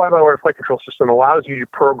digital fly-by-wire flight control system allows you to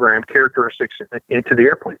program characteristics into the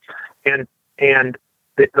airplane. And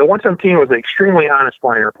the 117 was an extremely honest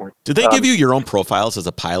flying airplane. Did they give you your own profiles as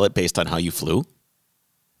a pilot based on how you flew?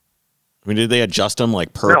 I mean, did they adjust them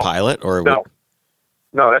like per pilot, or no?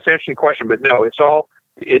 No, that's an interesting question, but no, it's all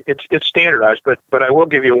it's standardized. But I will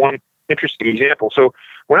give you one interesting example. So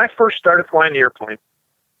when I first started flying the airplane,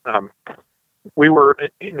 we were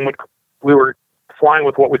flying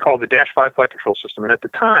with what we call the Dash 5 flight control system, and at the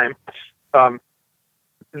time,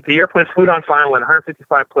 the airplane flew down final at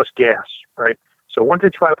 155 plus gas, right? So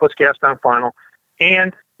 155 plus gas down final,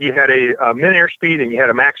 and you had a min airspeed and you had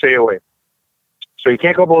a max AOA. So you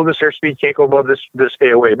can't go below this airspeed, you can't go above this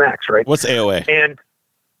AOA max, right? What's AOA? And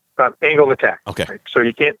angle of attack. Okay. Right? So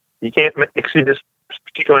you can't exceed this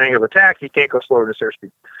particular angle of attack. You can't go slower than this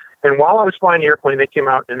airspeed. And while I was flying the airplane, they came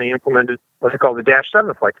out and they implemented what they call the Dash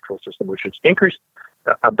 7 flight control system, which is increased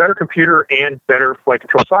a better computer and better flight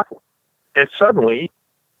control software. And suddenly,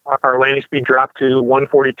 our landing speed dropped to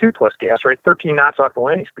 142 plus gas, right? 13 knots off the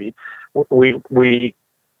landing speed. We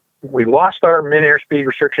lost our min airspeed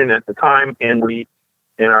restriction at the time, and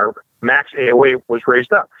our max AOA was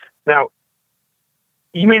raised up. Now,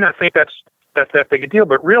 you may not think that's that big a deal,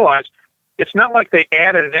 but realize it's not like they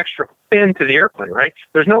added an extra fin to the airplane, right?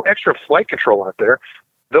 There's no extra flight control out there.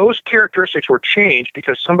 Those characteristics were changed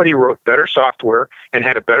because somebody wrote better software and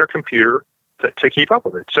had a better computer to keep up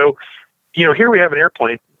with it. So, here we have an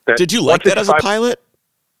airplane that... Did you like that as a pilot?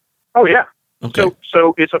 Oh, yeah. Okay.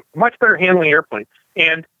 So it's a much better handling airplane.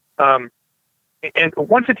 And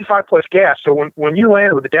 155 plus gas. So when you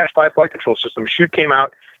landed with the Dash 5 flight control system, chute came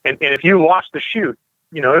out, and if you lost the chute,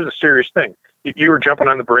 it was a serious thing. You were jumping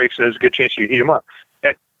on the brakes, and there's a good chance you'd heat them up.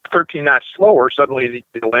 At 13 knots slower, suddenly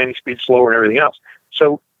the landing speed's slower and everything else.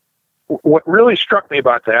 So what really struck me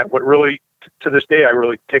about that, what really, to this day, I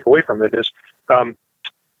really take away from it is,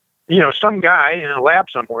 some guy in a lab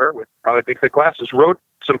somewhere with probably big, thick glasses wrote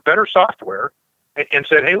some better software and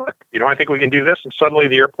said, hey, look, I think we can do this. And suddenly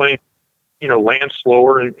the airplane, lands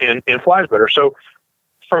slower and flies better. So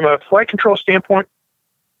from a flight control standpoint,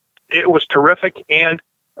 it was terrific. And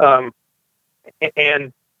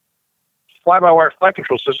fly-by-wire flight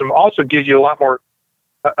control system also gives you a lot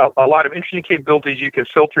of interesting capabilities you can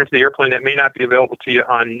filter into the airplane that may not be available to you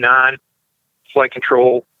on non-flight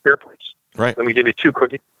control airplanes. Right. Let me give you two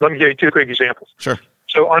quick examples. Sure.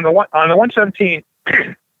 So on the 117,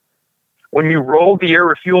 when you roll the air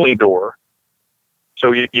refueling door,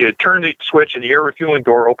 so you turn the switch and the air refueling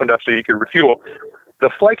door opened up so you could refuel, the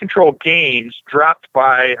flight control gains dropped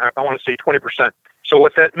by, I want to say 20%. So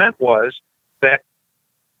what that meant was that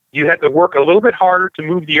you had to work a little bit harder to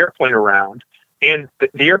move the airplane around, and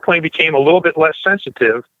the airplane became a little bit less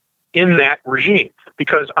sensitive in that regime,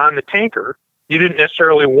 because on the tanker, you didn't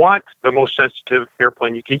necessarily want the most sensitive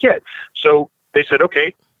airplane you could get. So they said,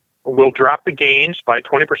 okay, we'll drop the gains by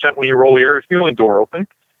 20% when you roll the air refueling door open,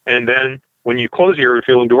 and then when you close the air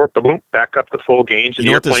refueling door, boom, back up the full gains. You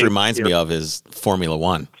know what this reminds me of is Formula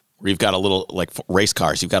One, where you've got a little, like race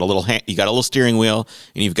cars, you've got a little steering wheel,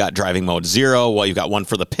 and you've got driving mode 0. Well, you've got one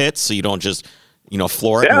for the pits, so you don't just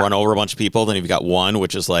floor it and run over a bunch of people. Then you've got one,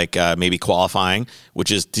 which is like maybe qualifying,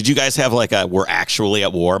 which is, did you guys have like we're actually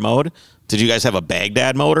at war mode? Did you guys have a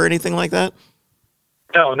Baghdad mode or anything like that?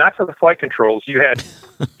 No, not for the flight controls. You had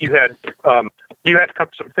some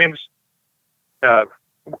things.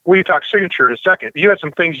 We talk signature in a second. You had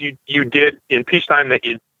some things you did in peacetime that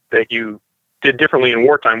you did differently in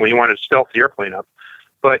wartime when you wanted to stealth the airplane up.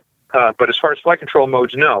 But as far as flight control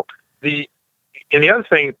modes, no. The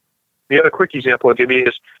other quick example I'll give you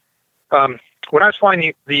is when I was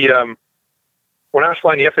flying the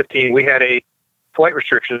F-15, we had a flight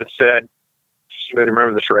restriction that said, you better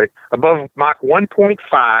remember this right, above Mach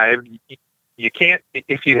 1.5, you can't,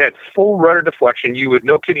 if you had full rudder deflection, you would,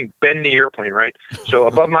 no kidding, bend the airplane, right? So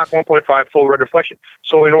above Mach 1.5, full rudder deflection.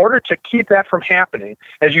 So in order to keep that from happening,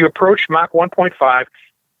 as you approach Mach 1.5,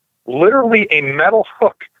 literally a metal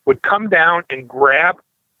hook would come down and grab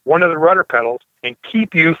one of the rudder pedals and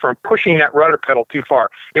keep you from pushing that rudder pedal too far.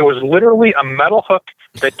 It was literally a metal hook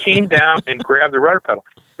that came down and grabbed the rudder pedal.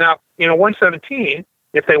 Now, 117,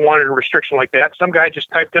 if they wanted a restriction like that, some guy just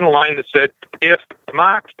typed in a line that said, if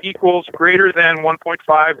Mach equals greater than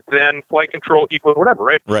 1.5, then flight control equals whatever,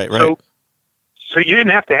 right? Right. So you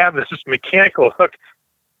didn't have to have this mechanical hook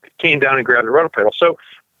that came down and grabbed the rudder pedal. So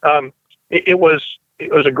it was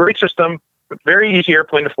a great system, very easy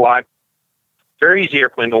airplane to fly, very easy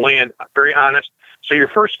airplane to land, very honest. So your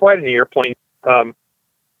first flight in the airplane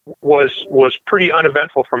was pretty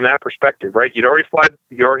uneventful from that perspective, right? You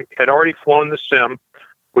had already flown the sim,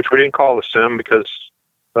 which we didn't call the sim because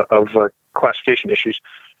of classification issues.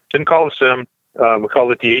 Didn't call the sim. We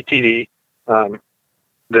called it the ATD.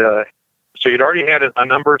 So you'd already had a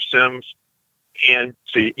number of sims, and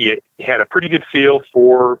so you had a pretty good feel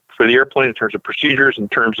for the airplane in terms of procedures, in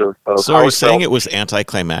terms of so are you saying it was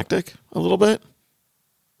anticlimactic a little bit?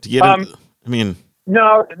 To get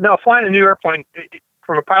No, flying a new airplane,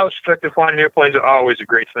 from a pilot's perspective, flying an airplane is always a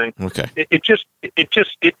great thing. Okay.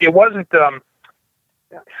 It wasn't. There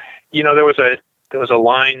was a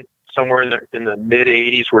line somewhere in the mid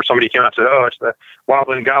 '80s where somebody came out and said, "Oh, it's the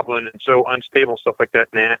wobbling goblin and so unstable," stuff like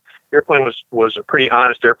that. Nah, the airplane was a pretty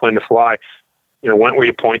honest airplane to fly. Went where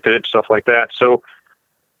you pointed it, stuff like that. So,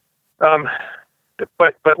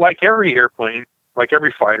 but like every airplane, like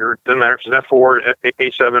every fighter, it doesn't matter if it's an F4,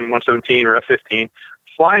 A7, 117, or F-15.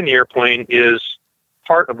 Flying the airplane is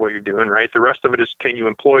part of what you're doing, right? The rest of it is, can you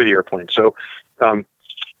employ the airplane? So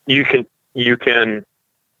you can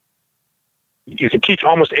teach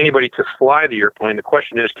almost anybody to fly the airplane. The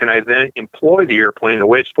question is, can I then employ the airplane the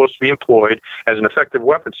way it's supposed to be employed as an effective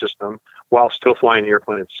weapon system while still flying the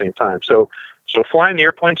airplane at the same time? So flying the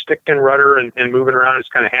airplane, stick and rudder, and moving around is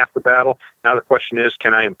kind of half the battle. Now the question is,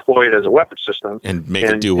 can I employ it as a weapon system? And make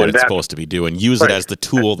it do what it's supposed to be doing. Use it as the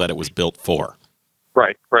tool that it was built for.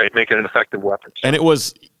 Right. Make it an effective weapon. And it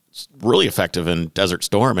was really effective in Desert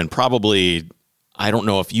Storm, and probably, I don't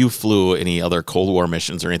know if you flew any other Cold War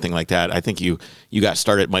missions or anything like that. I think you might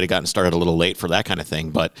have gotten started a little late for that kind of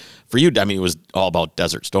thing. But for you, it was all about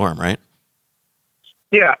Desert Storm, right?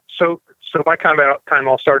 Yeah. So my combat time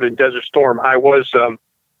all started in Desert Storm. I was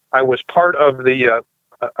part of the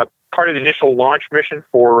initial launch mission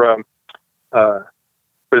for the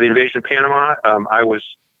invasion of Panama. I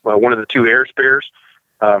was one of the 2 air spares,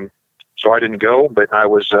 so I didn't go, but I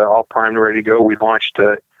was all primed and ready to go. We launched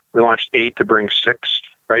 8 to bring 6.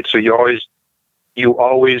 Right. So you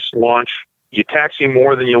always launch. You taxi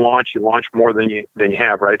more than you launch. You launch more than you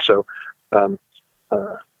have. Right. So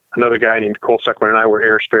another guy named Cole Seckman and I were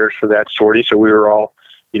air spares for that sortie, so we were all,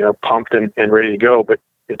 pumped and ready to go. But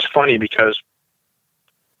it's funny because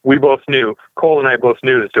Cole and I both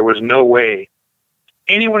knew that there was no way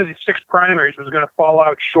any one of these 6 primaries was going to fall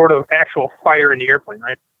out short of actual fire in the airplane,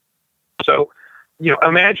 right? So,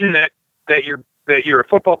 imagine that you're a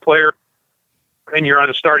football player and you're on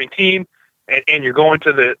the starting team and you're going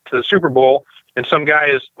to the Super Bowl, and some guy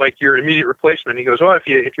is like your immediate replacement. He goes, "Oh, if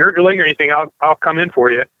you hurt your leg or anything, I'll come in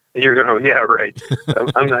for you." And you're going, "Oh, yeah, right."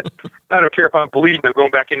 I don't care if I'm bleeding. I'm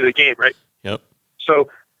going back into the game, right? Yep. So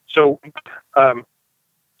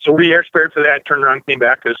we air spared for that, turned around and came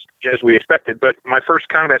back as we expected. But my first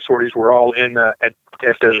combat sorties were all at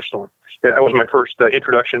Desert Storm. That was my first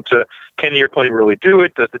introduction to, can the airplane really do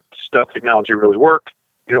it? Does the stealth technology really work?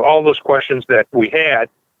 All those questions that we had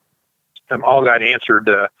all got answered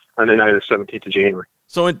on the night of the 17th of January.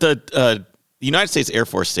 So the United States Air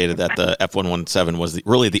Force stated that the F-117 was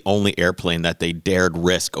really the only airplane that they dared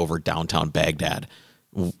risk over downtown Baghdad.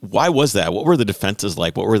 Why was that? What were the defenses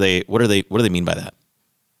like? What do they mean by that?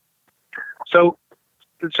 So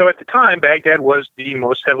at the time, Baghdad was the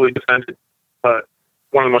most heavily defended, one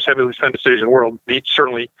of the most heavily defended cities in the world.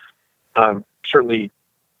 Certainly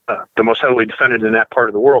the most heavily defended in that part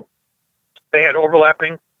of the world. They had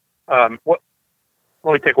overlapping. Let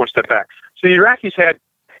me take one step back. So the Iraqis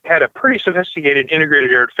had a pretty sophisticated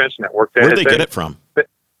integrated air defense network. Where did they get it from?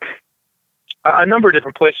 A number of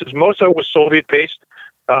different places. Most of it was Soviet based.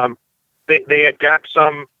 They had got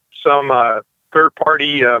some third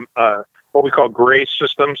party what we call gray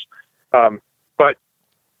systems, but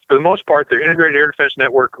for the most part, their integrated air defense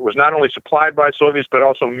network was not only supplied by Soviets, but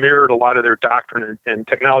also mirrored a lot of their doctrine and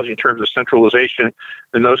technology in terms of centralization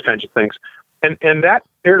and those kinds of things. And that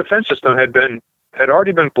air defense system had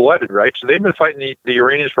already been blooded, right? So they've been fighting the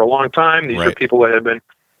Iranians for a long time. These are people that have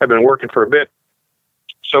been working for a bit.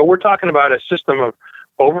 So we're talking about a system of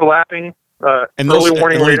overlapping and early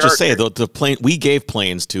warning let me radar. just say, the plane we gave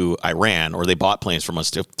planes to Iran, or they bought planes from us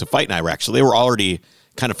to fight in Iraq. So they were already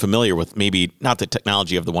kind of familiar with maybe not the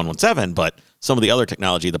technology of the 117, but some of the other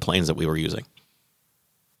technology, the planes that we were using.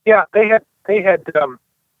 Yeah, they had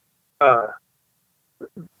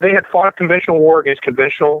fought a conventional war against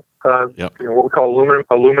conventional, what we call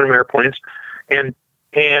aluminum airplanes, and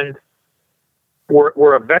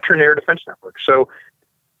we're a veteran air defense network. So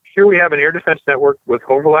here we have an air defense network with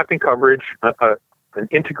overlapping coverage, an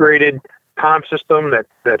integrated comm system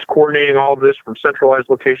that's coordinating all of this from centralized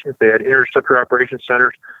locations. They had interceptor operations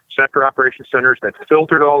centers, sector operations centers that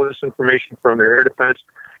filtered all of this information from their air defense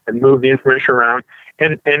and moved the information around.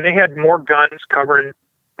 And they had more guns covering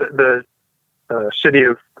the city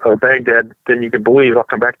of Baghdad than you could believe. I'll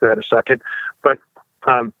come back to that in a second. But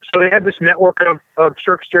so they had this network of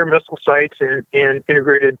surface-to-air missile sites and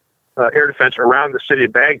integrated air defense around the city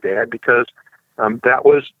of Baghdad because that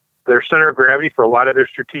was their center of gravity for a lot of their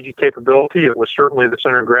strategic capability. It was certainly the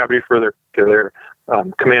center of gravity for their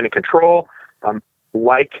command and control.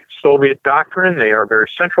 Like Soviet doctrine, they are very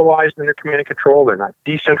centralized in their command and control. They're not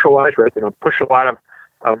decentralized, right? They don't push a lot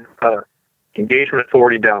of engagement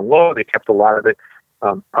authority down low. They kept a lot of it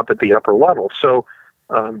up at the upper level. So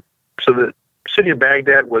the city of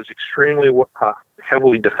Baghdad was extremely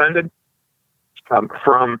heavily defended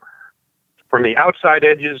from the outside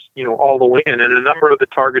edges, all the way in. And a number of the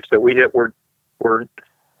targets that we hit were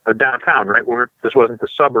downtown, right? This wasn't the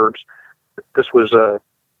suburbs. This was the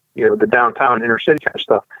downtown inner city kind of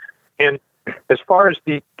stuff. And as far as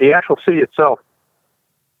the actual city itself,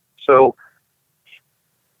 so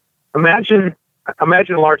imagine a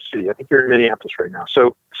large city. I think you're in Minneapolis right now.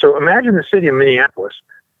 So imagine the city of Minneapolis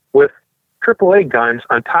with AAA guns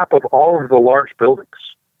on top of all of the large buildings.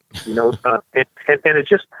 And it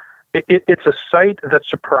just it's a sight that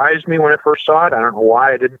surprised me when I first saw it. I don't know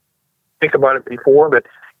why I didn't think about it before, but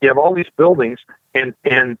you have all these buildings, and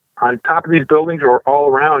on top of these buildings or all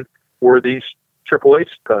around were these AAA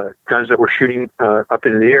guns that were shooting up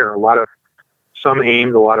into the air. Some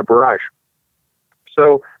aimed, a lot of barrage.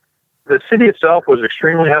 So the city itself was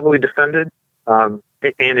extremely heavily defended. And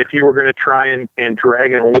if you were going to try and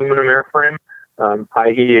drag an aluminum airframe,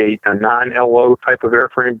 i.e. a non-LO type of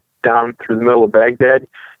airframe down through the middle of Baghdad,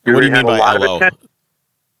 you're going to have a lot of attention.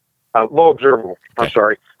 Low observable. Okay. I'm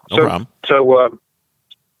sorry. No problem.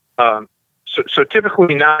 So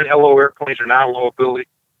typically non-LO airplanes are non-low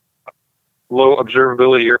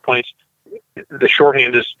observability airplanes. The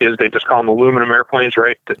shorthand is they just call them aluminum airplanes,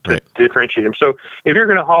 right? To differentiate them. So if you're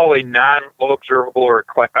going to haul a non-low observable or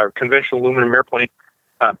conventional aluminum airplane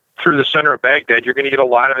through the center of Baghdad, you're going to get a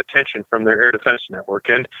lot of attention from their air defense network,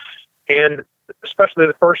 and especially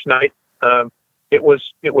the first night, it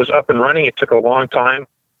was up and running. It took a long time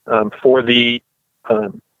for the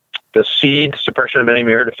SEAD, suppression of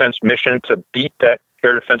enemy air defense mission, to beat that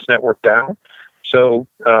air defense network down. So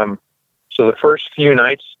the first few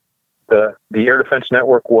nights, the air defense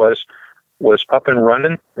network was up and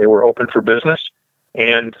running. They were open for business,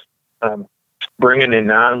 and bringing a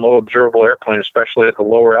non-low observable airplane, especially at the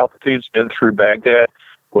lower altitudes, in through Baghdad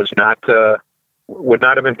would not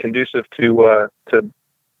have been conducive to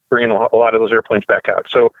bringing a lot of those airplanes back out.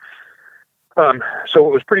 So it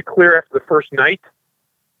was pretty clear after the first night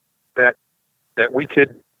that we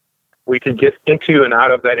could get into and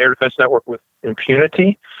out of that air defense network with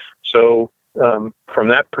impunity. So from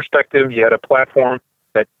that perspective, you had a platform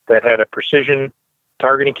that had a precision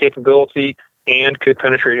targeting capability and could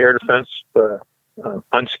penetrate air defense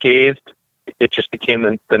unscathed. It just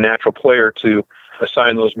became the natural player to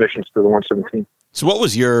assign those missions to the 117. So what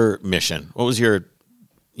was your mission? What was your,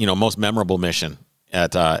 most memorable mission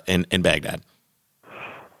at in Baghdad?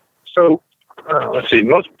 So let's see.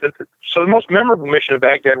 The most memorable mission of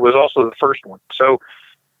Baghdad was also the first one. So,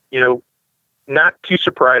 not too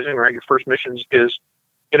surprising, right? Your first mission is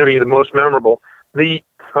going to be the most memorable. A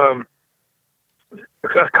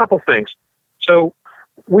couple things. So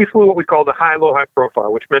we flew what we call the high-low high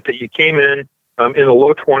profile, which meant that you came in the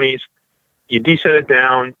low 20s, you descended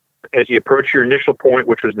down as you approach your initial point,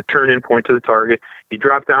 which was the turn-in point to the target. You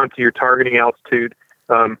drop down to your targeting altitude.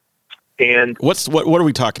 And what are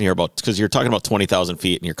we talking here about? Because you're talking about 20,000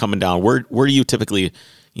 feet and you're coming down. Where do you typically,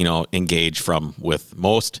 engage from with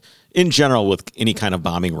most, in general, with any kind of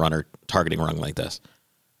bombing run or targeting run like this?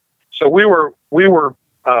 So we were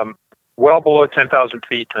well below 10,000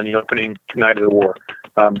 feet on the opening night of the war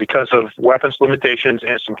because of weapons limitations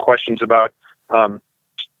and some questions about not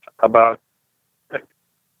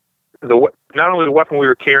only the weapon we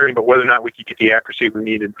were carrying, but whether or not we could get the accuracy we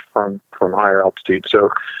needed from higher altitude. So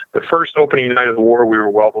the first opening night of the war, we were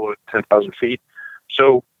well below 10,000 feet.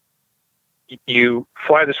 So you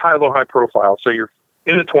fly this high-low high profile. So you're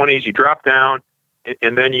in the 20s, you drop down,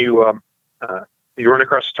 and then you run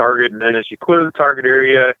across the target, and then as you clear the target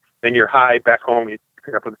area, then you're high back home. You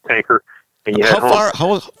pick up with a tanker, and you head home.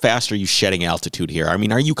 How fast are you shedding altitude here? I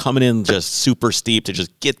mean, are you coming in just super steep to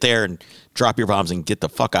just get there and drop your bombs and get the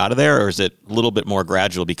fuck out of there, or is it a little bit more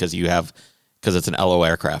gradual because it's an LO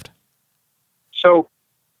aircraft? So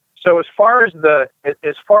as far as the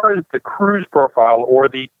cruise profile or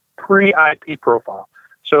the pre-IP profile,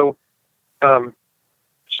 so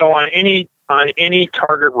on any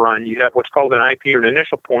target run, you have what's called an IP, or an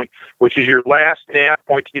initial point, which is your last nav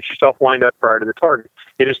point to get yourself lined up prior to the target.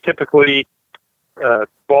 It is typically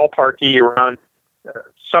ballparky around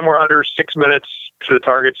somewhere under 6 minutes to the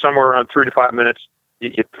target, somewhere around 3 to 5 minutes.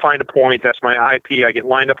 You find a point. That's my IP. I get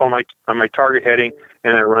lined up on my target heading,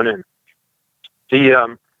 and I run in.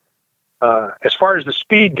 As far as the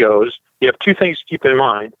speed goes, you have two things to keep in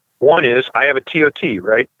mind. One is I have a TOT,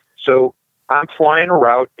 right? So I'm flying a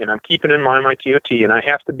route, and I'm keeping in mind my TOT, and I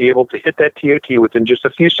have to be able to hit that TOT within just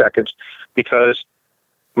a few seconds because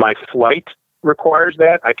my flight requires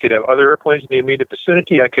that. I could have other airplanes in the immediate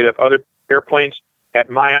vicinity. I could have other airplanes at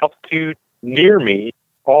my altitude near me,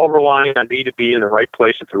 all relying on me to be in the right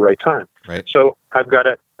place at the right time. Right. So I've got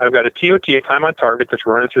a TOT, a time on target, that's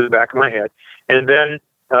running through the back of my head, and then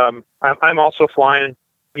I'm also flying,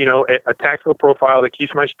 a tactical profile that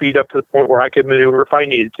keeps my speed up to the point where I could maneuver if I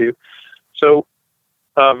needed to. So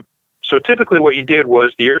typically what you did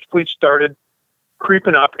was the airspeed started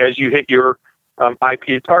creeping up as you hit your IP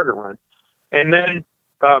to target run. And then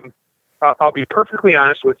I'll be perfectly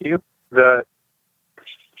honest with you, the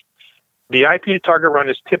IP to target run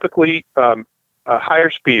is typically a higher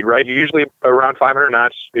speed, right? You're usually around 500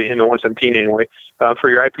 knots in the 117 anyway for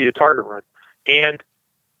your IP to target run. And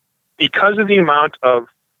because of the amount of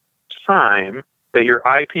time that your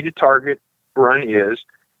IP to target run is,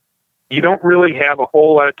 you don't really have a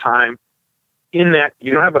whole lot of time in that.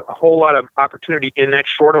 You don't have a whole lot of opportunity in that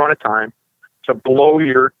short amount of time to blow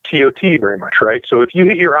your TOT very much, right? So if you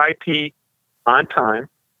hit your IP on time,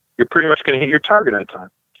 you're pretty much going to hit your target on time.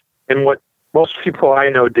 And what most people I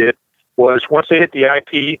know did was once they hit the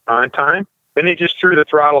IP on time, then they just threw the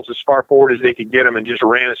throttles as far forward as they could get them and just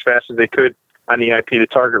ran as fast as they could on the IP to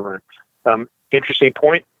target run. Interesting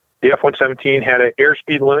point, the F-117 had an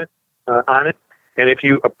airspeed limit on it. And if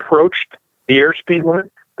you approached the airspeed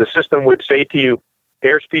limit, the system would say to you,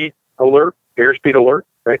 airspeed alert,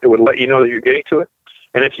 right? It would let you know that you're getting to it.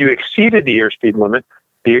 And if you exceeded the airspeed limit,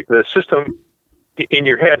 the system in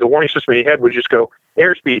your head, the warning system in your head would just go,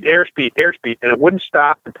 airspeed, and it wouldn't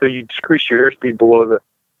stop until you decrease your airspeed below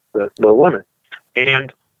the limit.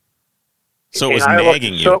 And so it was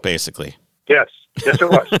nagging you, basically. Yes, it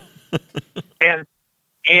was.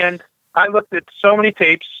 and I looked at so many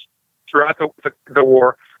tapes throughout the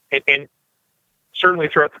war, and certainly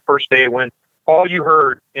throughout the first day, when all you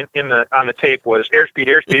heard on the tape was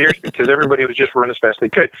airspeed, because everybody was just running as fast as they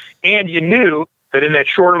could, and you knew that in that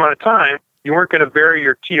short amount of time, you weren't going to vary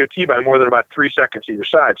your TOT by more than about 3 seconds either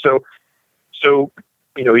side. So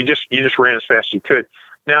you just ran as fast as you could.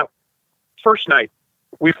 Now, first night,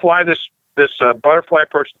 we fly this butterfly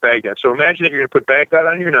approach to Baghdad. So imagine that you're going to put Baghdad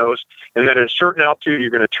on your nose, and then at a certain altitude, you're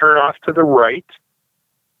going to turn off to the right.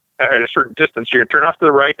 At a certain distance, you're going to turn off to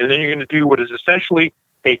the right, and then you're going to do what is essentially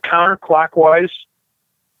a counterclockwise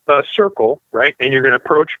circle, right? And you're going to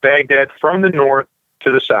approach Baghdad from the north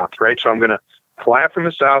to the south, right? So I'm going to fly from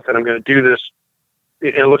the south, and I'm going to do this.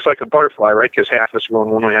 It looks like a butterfly, right? Because half is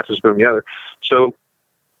going one way, half is going the other. So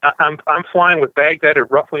I'm flying with Baghdad at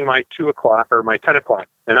roughly my 2 o'clock or my 10 o'clock,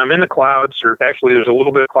 and I'm in the clouds, or actually there's a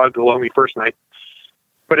little bit of cloud below me first night,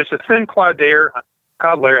 but it's a thin cloud layer.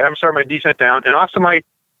 I haven't started my descent down, and off to my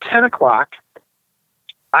 10 o'clock,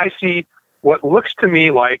 I see what looks to me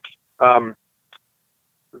like bombs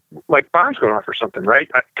going off or something, right?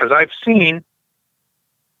 Because I've seen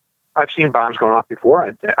bombs going off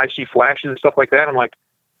before. I see flashes and stuff like that. I'm like,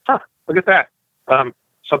 look at that.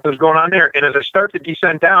 Something's going on there. And as I start to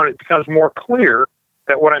descend down, it becomes more clear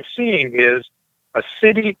that what I'm seeing is a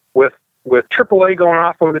city with AAA going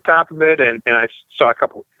off over the top of it. And I saw a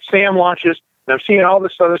couple of SAM launches, and I'm seeing all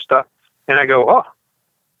this other stuff. And I go, oh,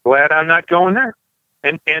 glad I'm not going there.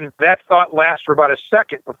 And that thought lasts for about a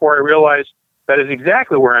second before I realize that is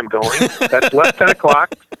exactly where I'm going. That's left 10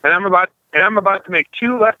 o'clock. And I'm about to make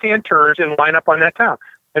 2 left-hand turns and line up on that town.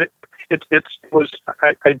 And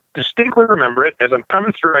I distinctly remember it as I'm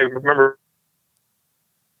coming through. I remember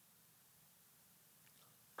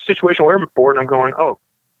a situation where I'm bored and I'm going, oh,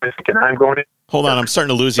 I'm thinking I'm going in. Hold on, I'm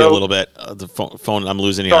starting to lose you a little bit. The phone, I'm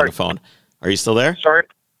losing you on the phone. Are you still there? Sorry,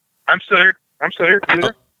 I'm still here. You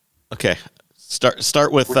there? Okay,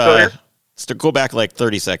 start with go back like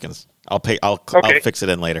 30 seconds. I'll fix it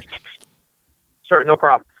in later. Sorry, no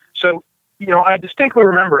problem. So, I distinctly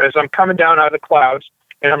remember as I'm coming down out of the clouds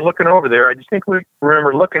and I'm looking over there, I distinctly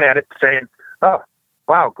remember looking at it saying, oh,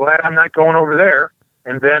 wow, glad I'm not going over there.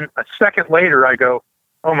 And then a second later, I go,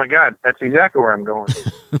 oh my God, that's exactly where I'm going.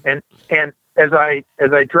 and as I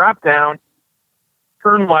drop down,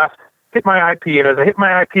 turn left, hit my IP, and as I hit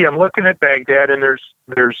my IP, I'm looking at Baghdad, and there's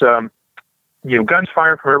guns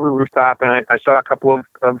firing from every rooftop, and I saw a couple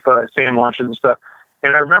of SAM launches and stuff.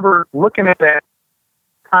 And I remember looking at that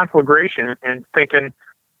conflagration and thinking,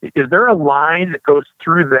 is there a line that goes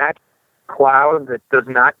through that cloud that does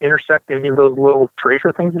not intersect any of those little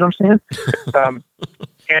tracer things that I'm seeing?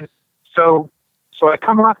 And so I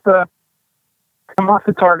come off the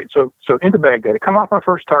target, so into Baghdad. I come off my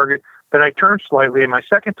first target, then I turn slightly, and my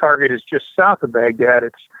second target is just south of Baghdad.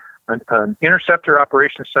 It's an interceptor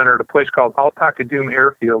operations center at a place called Al Taqadum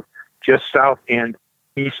Airfield, just south and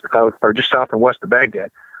east of, or just south and west of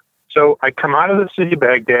Baghdad. So I come out of the city of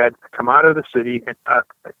Baghdad, come out of the city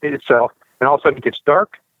itself, and all of a sudden it gets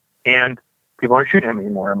dark, and people aren't shooting at me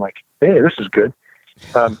anymore. I'm like, hey, this is good.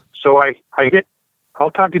 So I hit Al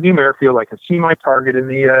Taqadum Airfield. I can see my target in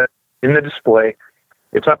the display.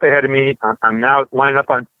 It's up ahead of me. I'm now lining up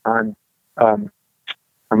on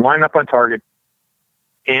target,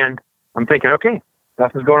 and I'm thinking, okay,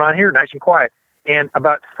 nothing's going on here, nice and quiet. And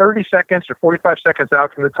about 30 seconds or 45 seconds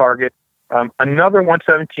out from the target, another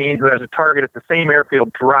 117 who has a target at the same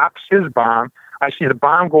airfield drops his bomb. I see the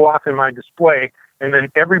bomb go off in my display, and then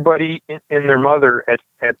everybody in their mother at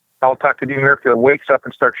Al Taqadum Airfield wakes up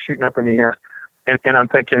and starts shooting up in the air. And I'm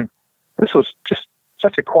thinking, this was just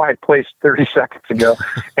such a quiet place 30 seconds ago.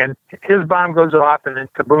 And his bomb goes off, and then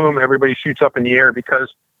kaboom, everybody shoots up in the air,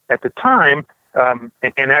 because at the time, and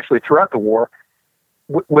actually throughout the war,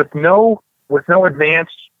 with no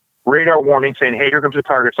advanced radar warning saying, hey, here comes a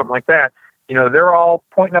target, something like that, they're all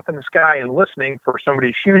pointing up in the sky and listening for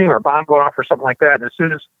somebody shooting or a bomb going off or something like that. And as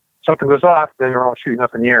soon as something goes off, then they're all shooting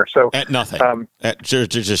up in the air. So at nothing. They're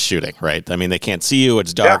just shooting, right? I mean, they can't see you.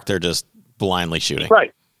 It's dark. Yeah. They're just blindly shooting.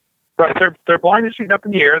 Right. They're blindly shooting up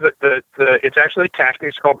in the air. It's actually a tactic.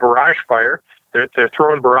 It's called barrage fire. They're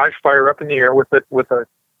throwing barrage fire up in the air with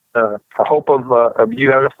a hope of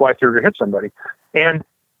you having to fly through to hit somebody. And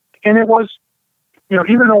it was,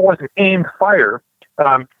 even though it wasn't aimed fire,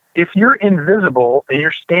 if you're invisible and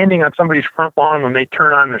you're standing on somebody's front lawn when they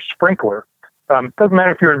turn on their sprinkler, it doesn't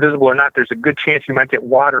matter if you're invisible or not, there's a good chance you might get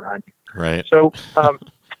water on you. Right. So,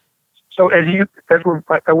 as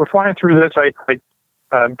we're flying through this, I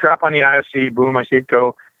drop on the IFC, boom, I see it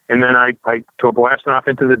go, and then I go blasting off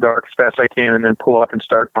into the dark as fast as I can, and then pull up and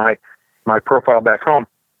start my profile back home.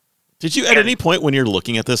 Did you at any point when you're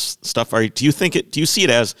looking at this stuff, do you see it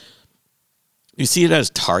as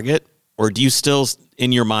target, or do you still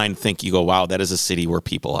in your mind think you go, wow, that is a city where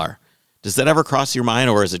people are? Does that ever cross your mind,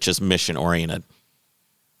 or is it just mission oriented?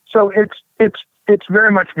 So it's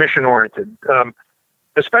very much mission oriented,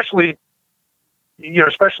 especially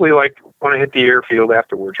like when I hit the airfield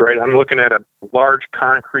afterwards, right? I'm looking at a large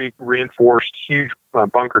concrete reinforced, huge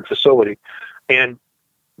bunkered facility, and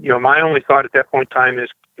my only thought at that point in time is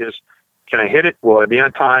can I hit it? Will I be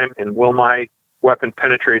on time? And will my weapon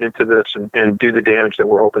penetrate into this and do the damage that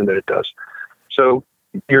we're hoping that it does? So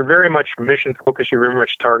you're very much mission focused. You're very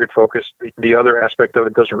much target focused. The other aspect of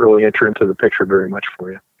it doesn't really enter into the picture very much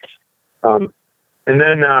for you. And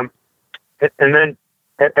then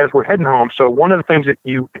as we're heading home, so one of the things that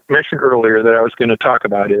you mentioned earlier that I was going to talk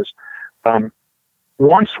about is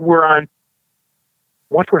once we're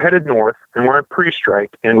headed north and we're on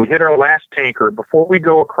pre-strike and we hit our last tanker, before we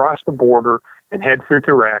go across the border and head through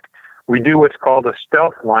Iraq, we do what's called a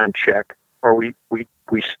stealth line check, or we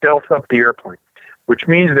stealth up the airplane, which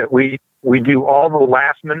means that we do all the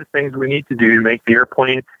last minute things we need to do to make the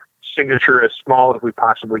airplane signature as small as we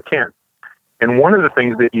possibly can. And one of the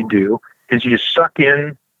things that you do is you suck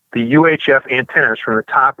in the UHF antennas from the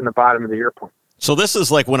top and the bottom of the airplane. So this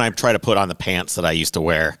is like when I try to put on the pants that I used to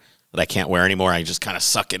wear that I can't wear anymore. I just kind of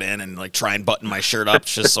suck it in and like try and button my shirt up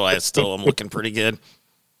just so I still am looking pretty good.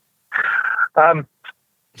 I'm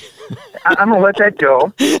going to let that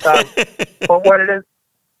go.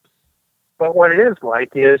 But what it is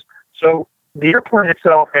like is, so the airplane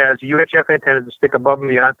itself has UHF antennas that stick above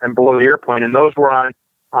and below the airplane, and those were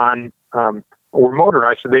were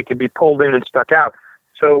motorized so they could be pulled in and stuck out.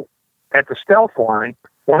 So at the stealth line,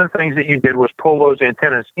 one of the things that you did was pull those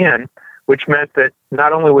antennas in, which meant that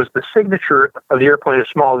not only was the signature of the airplane as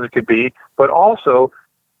small as it could be, but also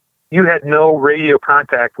you had no radio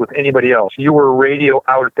contact with anybody else. You were radio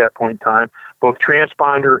out at that point in time, both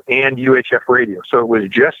transponder and UHF radio. So it was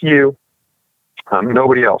just you,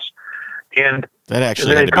 nobody else. And that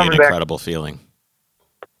actually had to be an incredible feeling.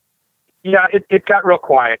 Yeah, it got real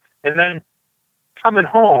quiet. And then coming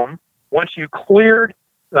home, once you cleared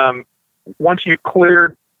the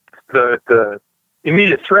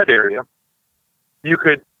immediate threat area, you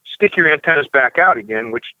could stick your antennas back out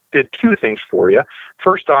again, which did two things for you.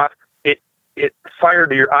 First off, it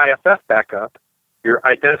fired your IFF back up, your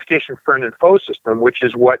identification friend and foe system, which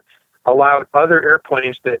is what allowed other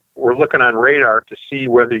airplanes that were looking on radar to see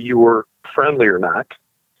whether you were friendly or not.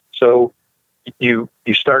 So you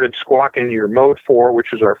started squawking your mode 4,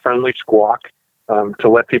 which was our friendly squawk, to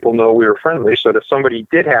let people know we were friendly, so that if somebody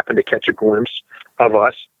did happen to catch a glimpse of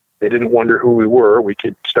us, they didn't wonder who we were, we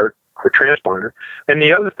could start our transponder. And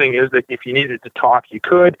the other thing is that if you needed to talk, you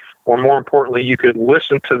could, or more importantly, you could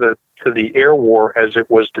listen to the air war as it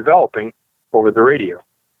was developing over the radio.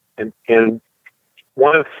 And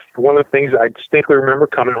one of the things I distinctly remember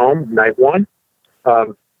coming home night one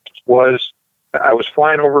was I was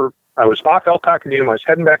off El Tacadillo, I was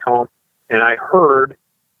heading back home, and I heard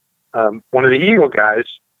one of the Eagle guys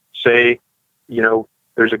say,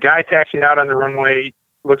 there's a guy taxiing out on the runway,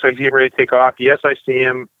 looks like he's getting ready to take off. Yes, I see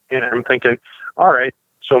him. And I'm thinking, all right,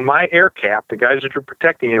 so my air cap, the guys that are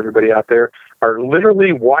protecting everybody out there, are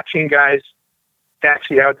literally watching guys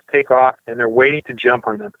taxi out to take off, and they're waiting to jump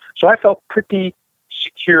on them. So I felt pretty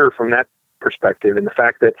secure from that perspective, and the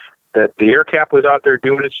fact that the air cap was out there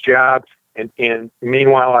doing its job, and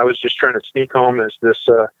meanwhile I was just trying to sneak home as this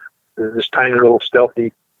tiny little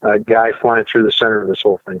stealthy guy flying through the center of this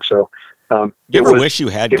whole thing. So you ever wish you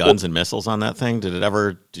had guns and missiles on that thing? Did you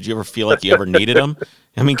ever feel like you ever needed them?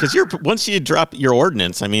 I mean, because once you drop your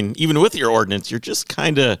ordnance, I mean, even with your ordnance, you're just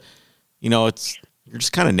kind of, you're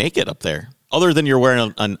just kind of naked up there, other than you're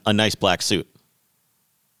wearing a nice black suit.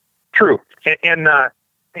 True, and that's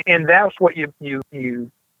what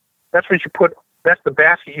that's what you put. That's the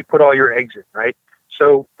basket you put all your eggs in, right?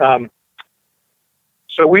 So,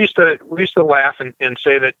 so we used to laugh and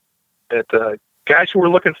say that guys who were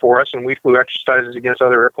looking for us, and we flew exercises against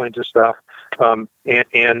other airplanes and stuff.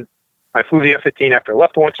 And I flew the F-15 after I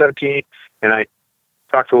left the 117, and I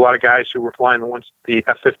talked to a lot of guys who were flying the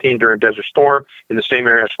F-15 during Desert Storm in the same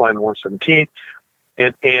area I was flying the 117,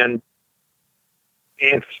 and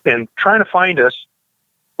trying to find us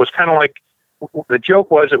was kind of like, the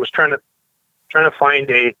joke was, it was trying to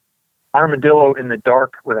find a armadillo in the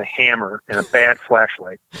dark with a hammer and a bad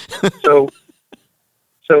flashlight. So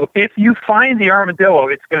if you find the armadillo,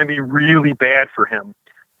 it's going to be really bad for him.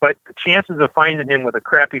 But the chances of finding him with a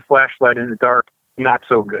crappy flashlight in the dark, not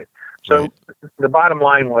so good. So right. The bottom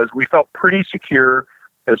line was, we felt pretty secure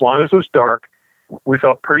as long as it was dark. We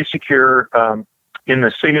felt pretty secure in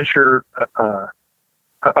the signature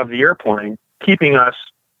of the airplane, keeping us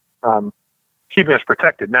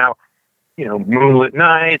protected. Now, moonlit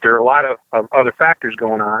night, there are a lot of other factors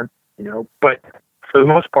going on, but for the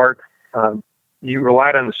most part, you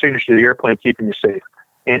relied on the signature of the airplane keeping you safe.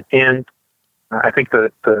 And I think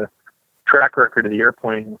the track record of the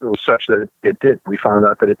airplane was such that it did. We found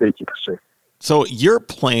out that it did keep us safe. So your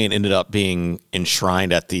plane ended up being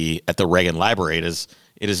enshrined at the Reagan Library. It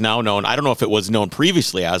is now known, I don't know if it was known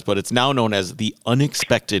previously as, but it's now known as the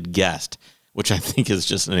Unexpected Guest, which I think is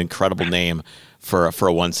just an incredible name for a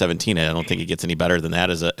 117. I don't think it gets any better than that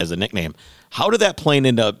as a nickname. How did that plane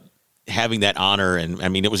end up having that honor? And I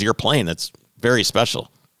mean, it was your plane. That's very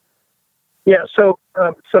special. Yeah. So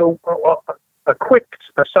a quick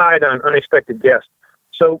aside on unexpected guests.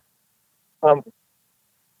 So,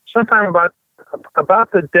 sometime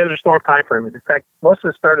about the Desert Storm time frame, in fact, most of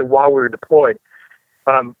it started while we were deployed.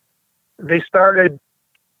 They started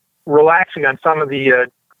relaxing on some of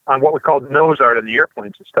the on what we call the nose art of the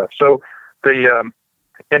airplanes and stuff. So the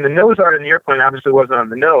nose art in the airplane obviously wasn't on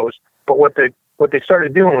the nose, but what they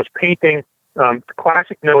started doing was painting the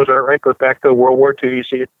classic nose art. Right, goes back to World War II. You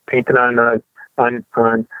see it painted on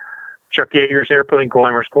Chuck Yeager's airplane,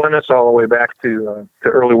 Glamorous Glennis, all the way back to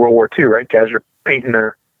early World War II. Right, guys are painting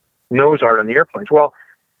their nose art on the airplanes. Well,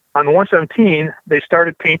 on the 117, they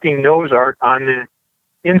started painting nose art on the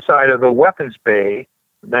inside of the weapons bay,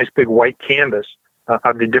 nice big white canvas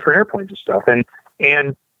of the different airplanes and stuff, and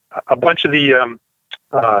a bunch of the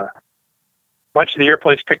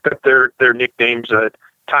airplanes picked up their nicknames,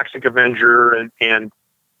 Toxic Avenger, and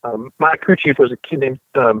my crew chief was a kid named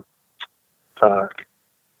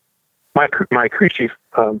my crew chief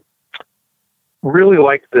really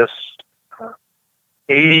liked this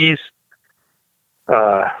 80s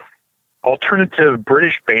alternative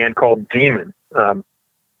British band called Demon.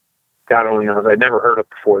 God only knows. I'd never heard of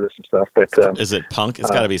before this and stuff. But is it punk?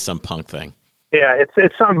 It's got to be some punk thing. Yeah,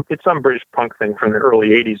 it's some British punk thing from the early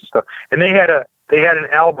 '80s and stuff. And they had an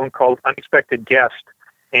album called Unexpected Guest,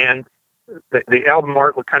 and the album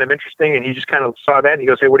art looked kind of interesting. And he just kind of saw that and he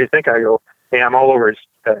goes, "Hey, what do you think?" I go, "Hey, I'm all over it."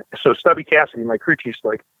 So Stubby Cassidy, my crew chief's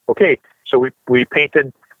like, "Okay." So we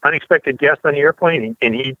painted Unexpected Guest on the airplane,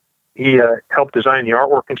 and he helped design the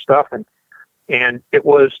artwork and stuff, and it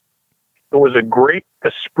was a great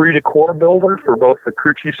esprit de corps builder for both the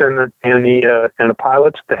crew chiefs and the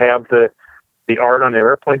pilots to have the art on the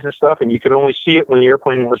airplanes and stuff. And you could only see it when the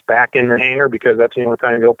airplane was back in the hangar because that's the only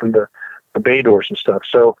time they opened the bay doors and stuff.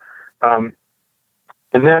 So,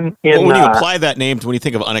 and then when you apply that name to when you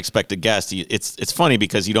think of Unexpected Guest, it's funny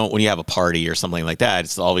because you don't, when you have a party or something like that,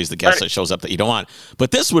 it's always the guest that shows up that you don't want.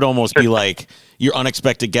 But this would almost be like your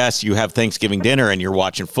unexpected guest. You have Thanksgiving dinner and you're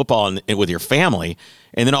watching football and with your family,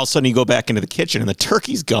 and then all of a sudden you go back into the kitchen and the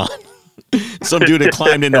turkey's gone. Some dude had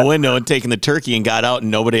climbed in the window and taken the turkey and got out,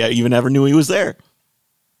 and nobody even ever knew he was there.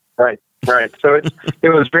 Right. So it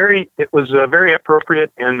was very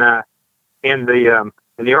appropriate, and the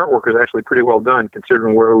artwork was actually pretty well done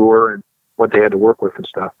considering where we were and what they had to work with and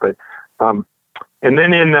stuff. But and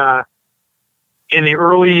then in the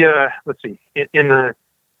early in the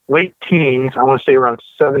late teens, I want to say around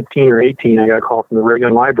 17 or 18, I got a call from the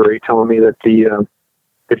Reagan Library telling me that the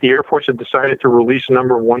Air Force had decided to release a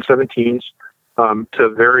number of 117s to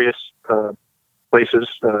various places,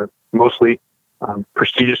 mostly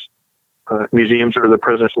prestigious museums or the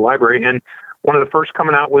Presidential Library. And one of the first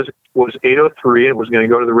coming out was 803. It was going to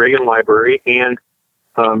go to the Reagan Library, and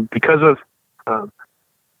because of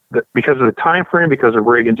the time frame, because of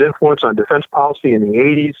Reagan's influence on defense policy in the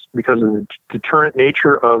 80s, because of the deterrent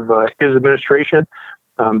nature of his administration,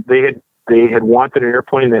 they had wanted an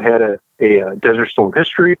airplane that had a Desert Storm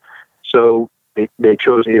history, so they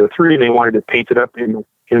chose 803, and they wanted to paint it up in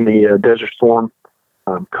the Desert Storm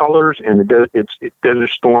colors and it's Desert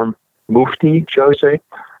Storm Mufti, shall we say?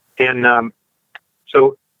 And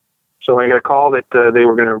so I got a call that they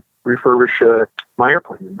were going to refurbish my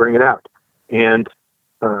airplane and bring it out, and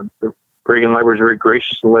the Reagan Library was very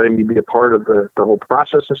gracious in letting me be a part of the whole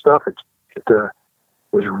process and stuff. It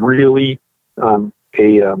was really a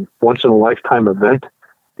once in a lifetime event.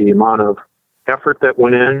 The amount of effort that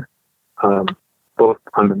went in, both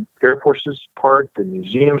on the Air Force's part, the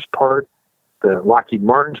museum's part, the Lockheed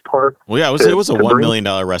Martin's part. Well, yeah, it was a $1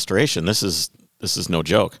 million restoration. This is no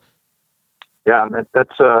joke. Yeah,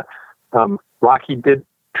 that's Lockheed did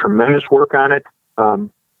tremendous work on it.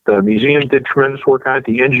 The museum did tremendous work on it.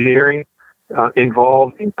 The engineering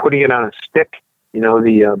involved in putting it on a stick. You know,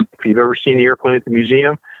 if you've ever seen the airplane at the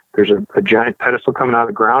museum, there's a giant pedestal coming out of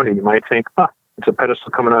the ground, and you might think, it's a pedestal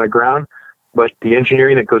coming out of the ground. But the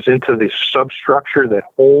engineering that goes into the substructure that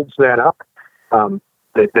holds that up,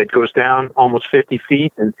 that goes down almost 50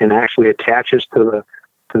 feet and actually attaches to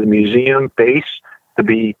the museum base to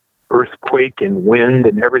be earthquake and wind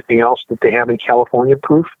and everything else that they have in California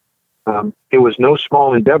proof. It was no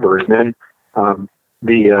small endeavor. And then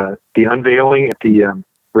the unveiling at the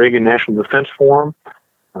Reagan National Defense Forum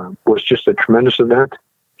was just a tremendous event,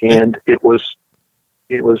 and it was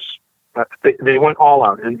they went all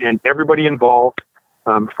out, and everybody involved,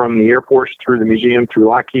 from the Air Force through the museum, through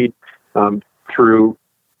Lockheed, through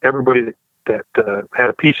everybody that had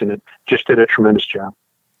a piece in it, just did a tremendous job.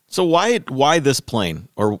 So why this plane,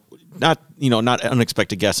 or not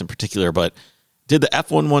Unexpected Guests in particular, but did the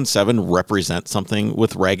F-117 represent something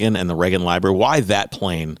with Reagan and the Reagan Library? Why that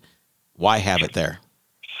plane? Why have it there?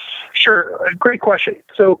 Sure. Great question.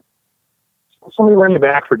 So let me run you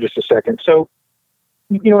back for just a second. So,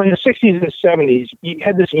 in the 60s and 70s, you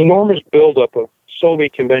had this enormous buildup of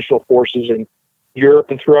Soviet conventional forces in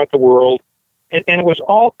Europe and throughout the world. And it was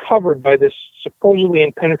all covered by this supposedly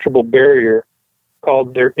impenetrable barrier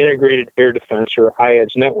called their Integrated Air Defense, or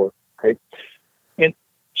IADS network, right? And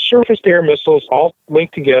surface-to-air missiles all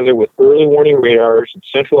linked together with early warning radars and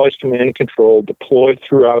centralized command and control deployed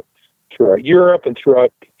throughout Europe and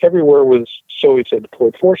throughout everywhere where the Soviets had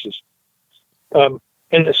deployed forces. And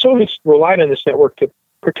the Soviets relied on this network to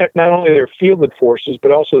protect not only their fielded forces,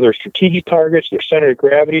 but also their strategic targets, their center of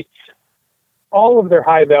gravity. All of their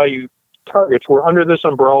high-value targets were under this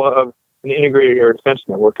umbrella of an integrated air defense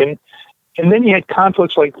network. And then you had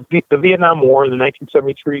conflicts like the Vietnam War and the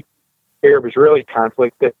 1973 Arab-Israeli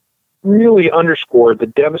conflict that really underscored the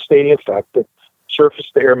devastating effect that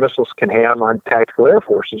surface-to-air missiles can have on tactical air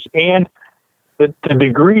forces, and the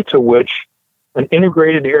degree to which an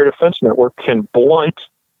integrated air defense network can blunt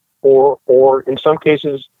or in some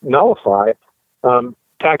cases nullify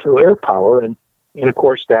tactical air power. And of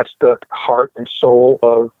course, that's the heart and soul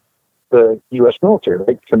of the U.S. military,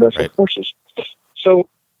 right? Conventional forces. So,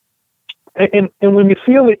 and when you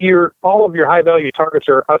feel that all of your high value targets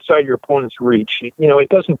are outside your opponent's reach, it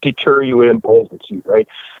doesn't deter you, it emboldens you, right?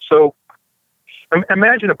 So,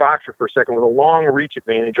 imagine a boxer for a second with a long reach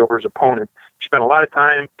advantage over his opponent. He spent a lot of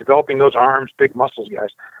time developing those arms, big muscles, guys.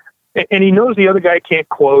 And he knows the other guy can't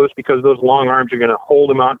close because those long arms are going to hold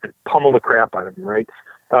him out and pummel the crap out of him, right?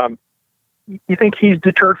 You think he's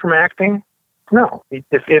deterred from acting? No.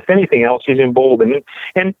 If anything else, he's emboldened.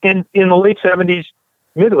 And in the late 70s,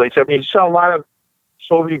 mid to late 70s, you saw a lot of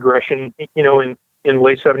Soviet aggression, in the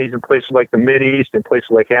late 70s in places like the Mideast, in places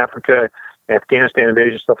like Africa, Afghanistan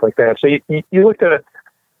invasion, stuff like that. So you looked at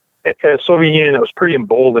a Soviet Union that was pretty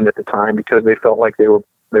emboldened at the time because they felt like they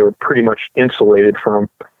were pretty much insulated from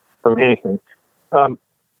anything. And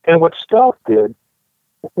what stealth did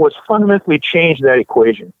was fundamentally change that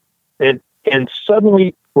equation and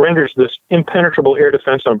suddenly renders this impenetrable air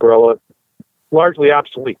defense umbrella largely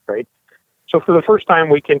obsolete, right? So for the first time,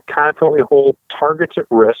 we can confidently hold targets at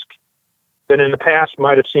risk that in the past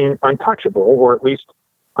might have seemed untouchable, or at least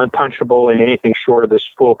untouchable in anything short of this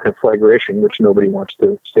full conflagration, which nobody wants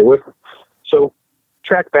to stay away from. So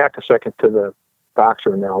track back a second to the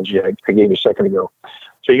boxer analogy I gave you a second ago.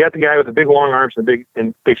 So you got the guy with the big long arms and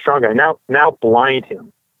big strong guy. Now blind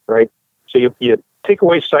him, right? So you take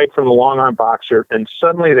away sight from the long arm boxer, and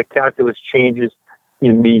suddenly the calculus changes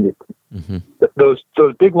immediately. Mm-hmm. Those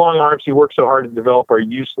big long arms he worked so hard to develop are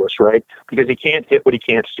useless, right? Because he can't hit what he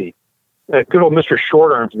can't see. Good old Mr.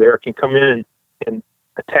 Short Arms there can come in and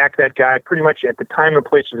attack that guy pretty much at the time and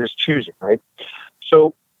place of his choosing, right?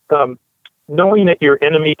 So knowing that your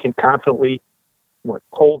enemy can confidently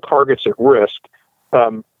hold targets at risk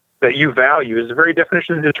that you value is the very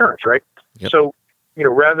definition of deterrence, right? Yep. So,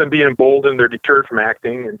 rather than being emboldened, they're deterred from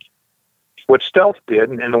acting. And what stealth did,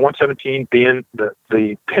 and the 117 being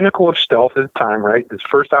the pinnacle of stealth at the time, right? This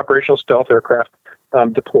first operational stealth aircraft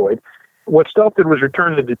deployed. What stealth did was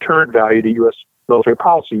return the deterrent value to U.S. military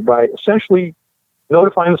policy by essentially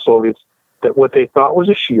notifying the Soviets that what they thought was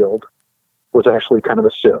a shield was actually kind of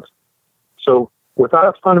a sieve. So without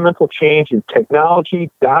a fundamental change in technology,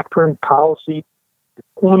 doctrine, policy,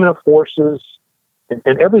 deployment of forces, and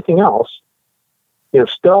everything else,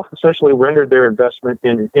 stealth essentially rendered their investment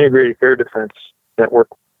in an integrated air defense network,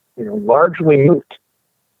 largely moot.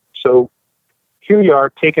 So here you are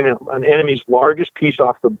taking an enemy's largest piece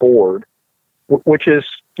off the board, which is,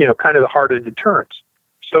 kind of the heart of deterrence.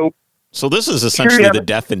 So this is essentially the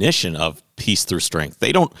definition of peace through strength.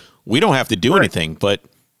 We don't have to do anything, but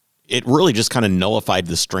it really just kind of nullified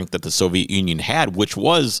the strength that the Soviet Union had, which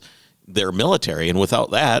was their military. And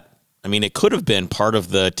without that, it could have been part of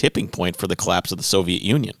the tipping point for the collapse of the Soviet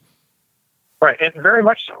Union. Right, and very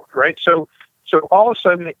much so, right? So all of a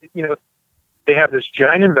sudden, they have this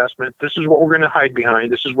giant investment. This is what we're going to hide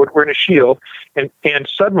behind. This is what we're going to shield. And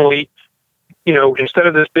suddenly, instead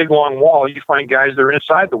of this big, long wall, you find guys that are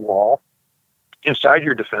inside the wall, inside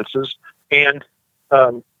your defenses, and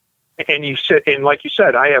you sit, and like you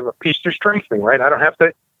said, I have a peace through strength thing, right? I don't have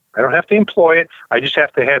to employ it. I just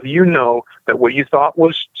have to have that what you thought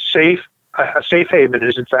was a safe haven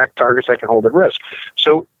is in fact targets I can hold at risk.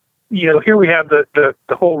 So, here we have the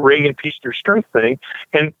whole Reagan peace through strength thing,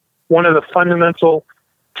 and one of the fundamental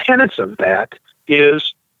tenets of that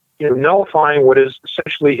is nullifying what is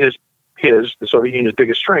essentially the Soviet Union's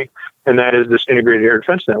biggest strength, and that is this integrated air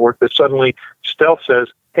defense network that suddenly stealth says,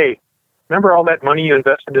 hey, remember all that money you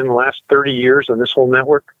invested in the last 30 years on this whole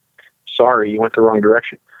network? Sorry, you went the wrong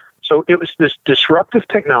direction. So it was this disruptive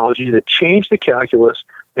technology that changed the calculus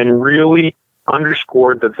and really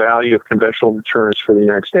underscored the value of conventional deterrence for the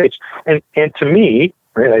United States. And to me,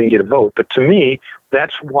 right, I didn't get a vote, but to me,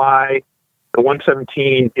 that's why the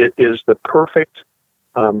 117 is the perfect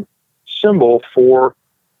symbol for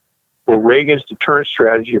Reagan's deterrence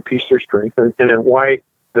strategy of peace through strength, and then why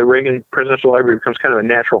the Reagan Presidential Library becomes kind of a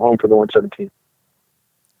natural home for the 117.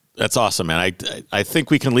 That's awesome, man. I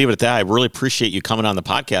think we can leave it at that. I really appreciate you coming on the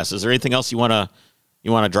podcast. Is there anything else you want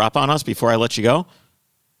to drop on us before I let you go?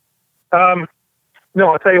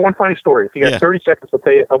 No, I'll tell you one funny story. If you got 30 seconds, I'll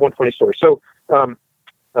tell you one funny story. So,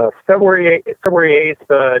 February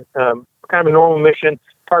 8th, kind of a normal mission.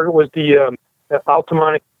 Target was the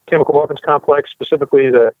Altamont Chemical Weapons Complex, specifically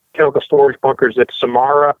the chemical storage bunkers at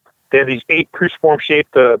Samara. They had these 8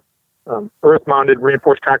 cruciform-shaped earth-mounted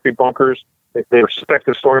reinforced concrete bunkers. They were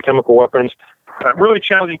suspected of storing chemical weapons. Really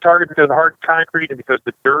challenging target because of the hard concrete and because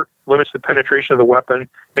the dirt limits the penetration of the weapon,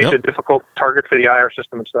 makes it a difficult target for the IR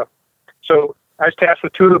system and stuff. So I was tasked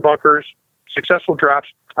with 2 of the bunkers, successful drops.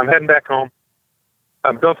 I'm heading back home.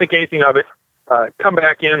 Don't think anything of it. Come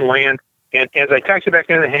back in, land, and as I taxi back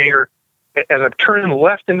into the hangar, as I'm turning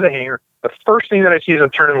left into the hangar, the first thing that I see as I'm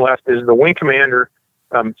turning left is the wing commander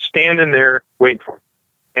standing there waiting for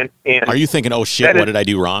me. And are you thinking, oh shit, what did I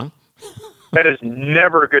do wrong? That is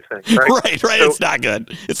never a good thing, right? right. So, it's not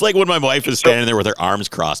good. It's like when my wife is standing there with her arms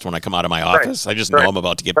crossed when I come out of my office. I just know I'm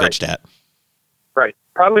about to get bitched at. Right.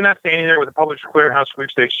 Probably not standing there with a published clearinghouse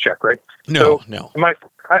sweepstakes check, right? No.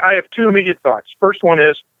 I have 2 immediate thoughts. First one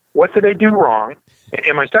is, what did they do wrong?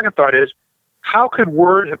 And my second thought is, how could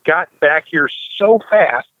word have gotten back here so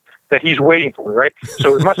fast that he's waiting for me, right?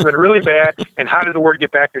 So it must have been really bad, and how did the word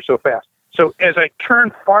get back here so fast? So as I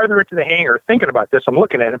turn farther into the hangar, thinking about this, I'm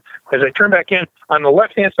looking at him. As I turn back in, on the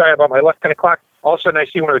left-hand side, about my left 10 o'clock, all of a sudden I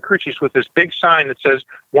see one of the crew chiefs with this big sign that says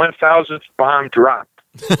 1,000th bomb dropped.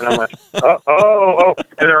 And I'm like, oh.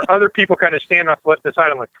 And there are other people kind of standing off the left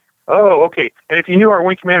side. I'm like, oh, okay. And if you knew our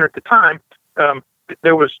wing commander at the time,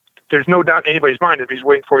 there's no doubt in anybody's mind if he's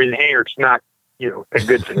waiting for you in the hangar, it's not, a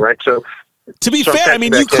good thing, right? So to be fair, I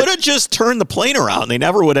mean, you could have just turned the plane around. They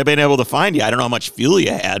never would have been able to find you. I don't know how much fuel you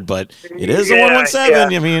had, but it is a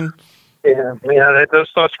 117. Yeah. I mean, those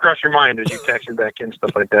thoughts cross your mind as you taxi back in,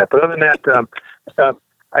 stuff like that. But other than that,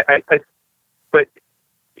 but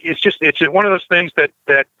it's one of those things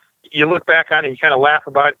that you look back on and you kind of laugh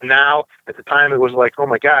about it now. At the time, it was like, oh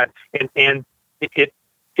my God, and it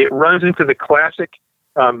runs into the classic,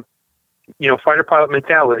 fighter pilot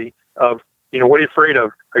mentality of, what are you afraid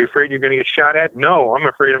of? Are you afraid you're going to get shot at? No, I'm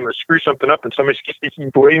afraid I'm going to screw something up and somebody's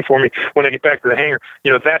waiting for me when I get back to the hangar.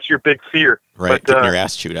 That's your big fear. Right, getting your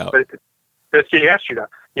ass chewed out. That's getting your ass chewed out.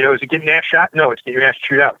 Is it getting your ass shot? No, it's getting your ass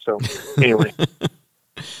chewed out. So anyway.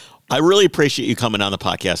 I really appreciate you coming on the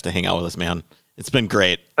podcast to hang out with us, man. It's been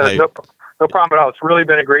great. No problem at all. It's really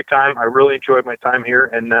been a great time. I really enjoyed my time here,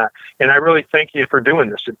 and I really thank you for doing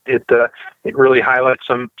this. It really highlights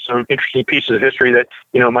some interesting pieces of history that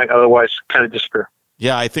might otherwise kind of disappear.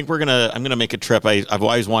 Yeah, I think I'm gonna make a trip. I've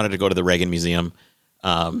always wanted to go to the Reagan Museum.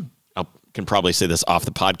 I can probably say this off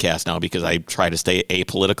the podcast now because I try to stay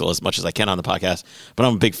apolitical as much as I can on the podcast. But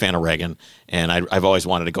I'm a big fan of Reagan, and I've always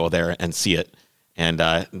wanted to go there and see it. And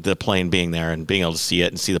the plane being there and being able to see it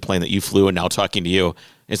and see the plane that you flew and now talking to you,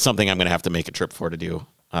 it's something I'm going to have to make a trip for to do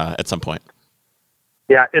at some point.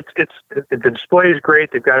 Yeah, the display is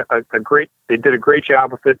great. They've got they did a great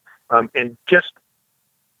job with it, and just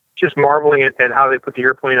marveling at how they put the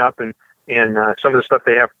airplane up and some of the stuff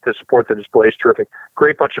they have to support the display is terrific.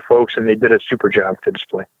 Great bunch of folks, and they did a super job to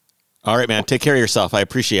display. All right, man. Take care of yourself. I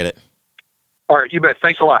appreciate it. All right, you bet.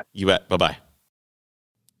 Thanks a lot. You bet. Bye-bye.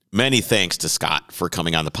 Many thanks to Scott for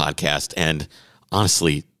coming on the podcast, and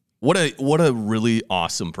honestly, what a really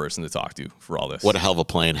awesome person to talk to for all this. What a hell of a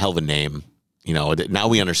plane, hell of a name. Now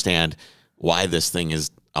we understand why this thing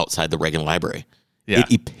is outside the Reagan Library. Yeah.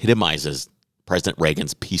 It epitomizes President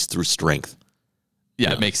Reagan's peace through strength.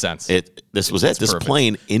 Yeah, it makes sense. This was it. This perfect.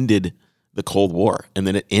 Plane ended the Cold War, and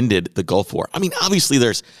then it ended the Gulf War. I mean, obviously,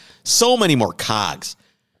 there's so many more cogs.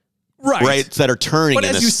 Right, that are turning. But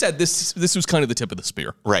as you said, this was kind of the tip of the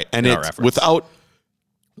spear. Right, and without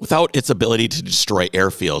its ability to destroy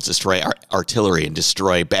airfields, destroy artillery, and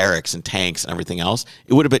destroy barracks and tanks and everything else,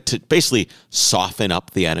 it would have been to basically soften up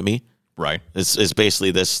the enemy. Right, this is basically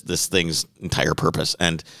this thing's entire purpose.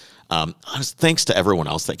 And thanks to everyone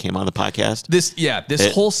else that came on the podcast.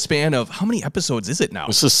 This whole span of how many episodes is it now?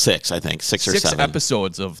 This is 6, I think, 6 or 7. 6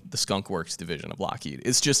 episodes of the Skunk Works division of Lockheed.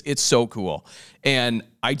 It's so cool. And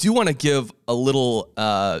I do want to give a little,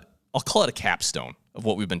 I'll call it a capstone of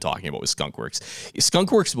what we've been talking about with Skunk Works.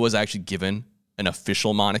 Skunk Works was actually given an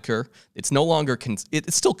official moniker. It's no longer,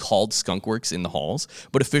 it's still called Skunk Works in the halls,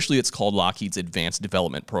 but officially it's called Lockheed's Advanced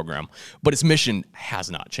Development Program. But its mission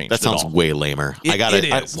has not changed That sounds at all. way lamer. It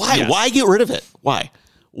is. Why? Yes. Why get rid of it? Why?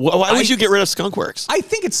 Why would you get rid of Skunk Works? I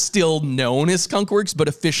think it's still known as Skunk Works, but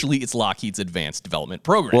officially it's Lockheed's Advanced Development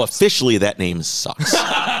Program. Well, officially that name sucks.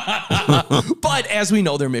 But as we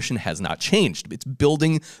know, their mission has not changed. It's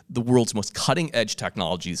building the world's most cutting-edge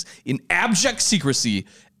technologies in abject secrecy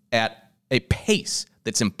at a pace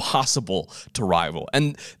that's impossible to rival.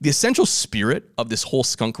 And the essential spirit of this whole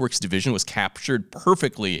Skunk Works division was captured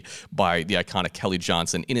perfectly by the iconic Kelly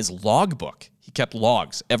Johnson in his logbook. He kept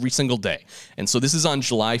logs every single day. And so this is on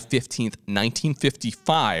July 15th,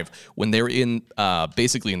 1955, when they're in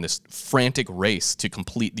basically in this frantic race to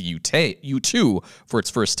complete the U-2 for its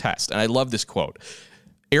first test. And I love this quote.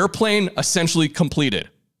 Airplane essentially completed.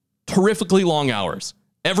 Terrifically long hours.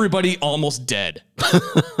 Everybody almost dead.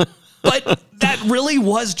 But that really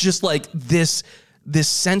was just like this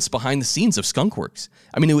sense behind the scenes of Skunk Works.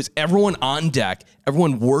 I mean, it was everyone on deck,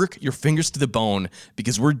 everyone work your fingers to the bone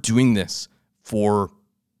because we're doing this for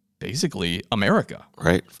basically America.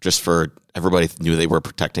 Right? Just for everybody knew they were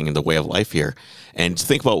protecting the way of life here. And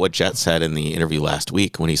think about what Jet said in the interview last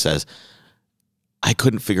week when he says, I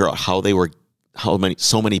couldn't figure out how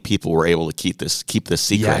so many people were able to keep this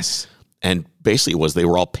secret. Yes. And basically they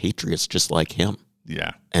were all patriots just like him.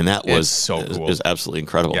 Yeah. And that was so cool. It was absolutely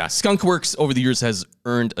incredible. Yeah, Skunk Works over the years has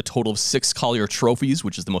earned a total of 6 Collier trophies,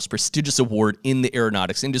 which is the most prestigious award in the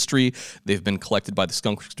aeronautics industry. They've been collected by the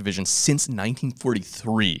Skunk Works division since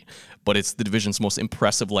 1943, but it's the division's most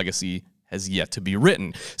impressive legacy has yet to be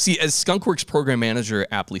written. See, as Skunk Works program manager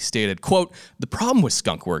aptly stated, quote, the problem with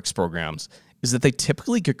Skunk Works programs is that they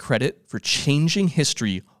typically get credit for changing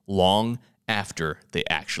history long after they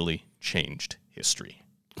actually changed history.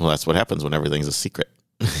 Well, that's what happens when everything's a secret.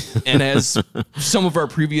 And as some of our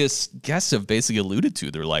previous guests have basically alluded to,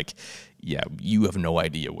 they're like, yeah, you have no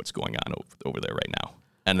idea what's going on over there right now.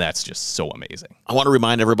 And that's just so amazing. I want to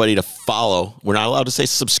remind everybody to follow. We're not allowed to say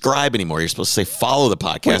subscribe anymore. You're supposed to say follow the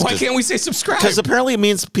podcast. Wait, why can't we say subscribe? Because apparently it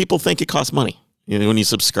means people think it costs money. You know, when you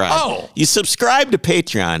subscribe. Oh. You subscribe to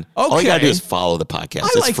Patreon. All you got to do is follow the podcast.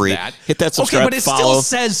 It's like free. that. Hit that subscribe, okay, but it follow. still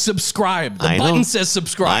says subscribe. The I button know. says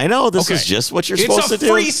subscribe. I know. This is just what you're supposed to do. It's a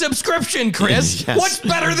free subscription, Chris. Yes. What's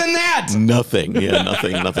better than that? Nothing. Yeah,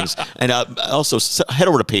 nothing. And also head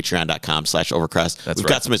over to patreon.com/Overcrest. We've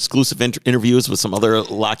got some exclusive interviews with some other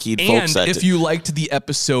Lockheed folks. And if you liked the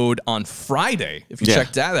episode on Friday, if you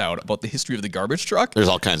checked that out about the history of the garbage truck. There's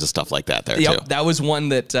all kinds of stuff like that there, too. That was one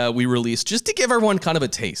that we released just to give everyone kind of a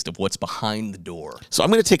taste of what's behind the door. So I'm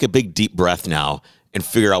going to take a big deep breath now and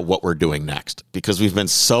figure out what we're doing next because we've been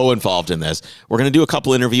so involved in this. We're going to do a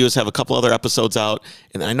couple interviews, have a couple other episodes out,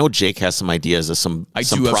 and I know Jake has some ideas of some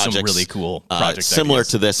projects. Have some really cool projects similar ideas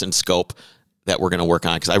to this in scope that we're going to work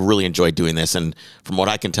on because I really enjoyed doing this, and from what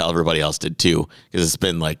I can tell, everybody else did too because it's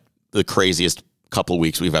been like the craziest couple of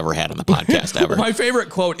weeks we've ever had on the podcast ever. My favorite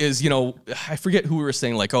quote is, I forget who we were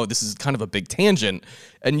saying, like, oh, this is kind of a big tangent.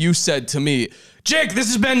 And you said to me, Jake, this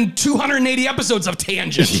has been 280 episodes of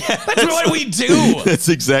tangent. Yes. That's what we do. That's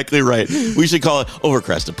exactly right. We should call it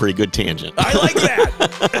Overcrest a pretty good tangent. I like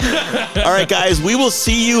that. All right, guys, we will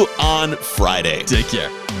see you on Friday. Take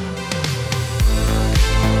care.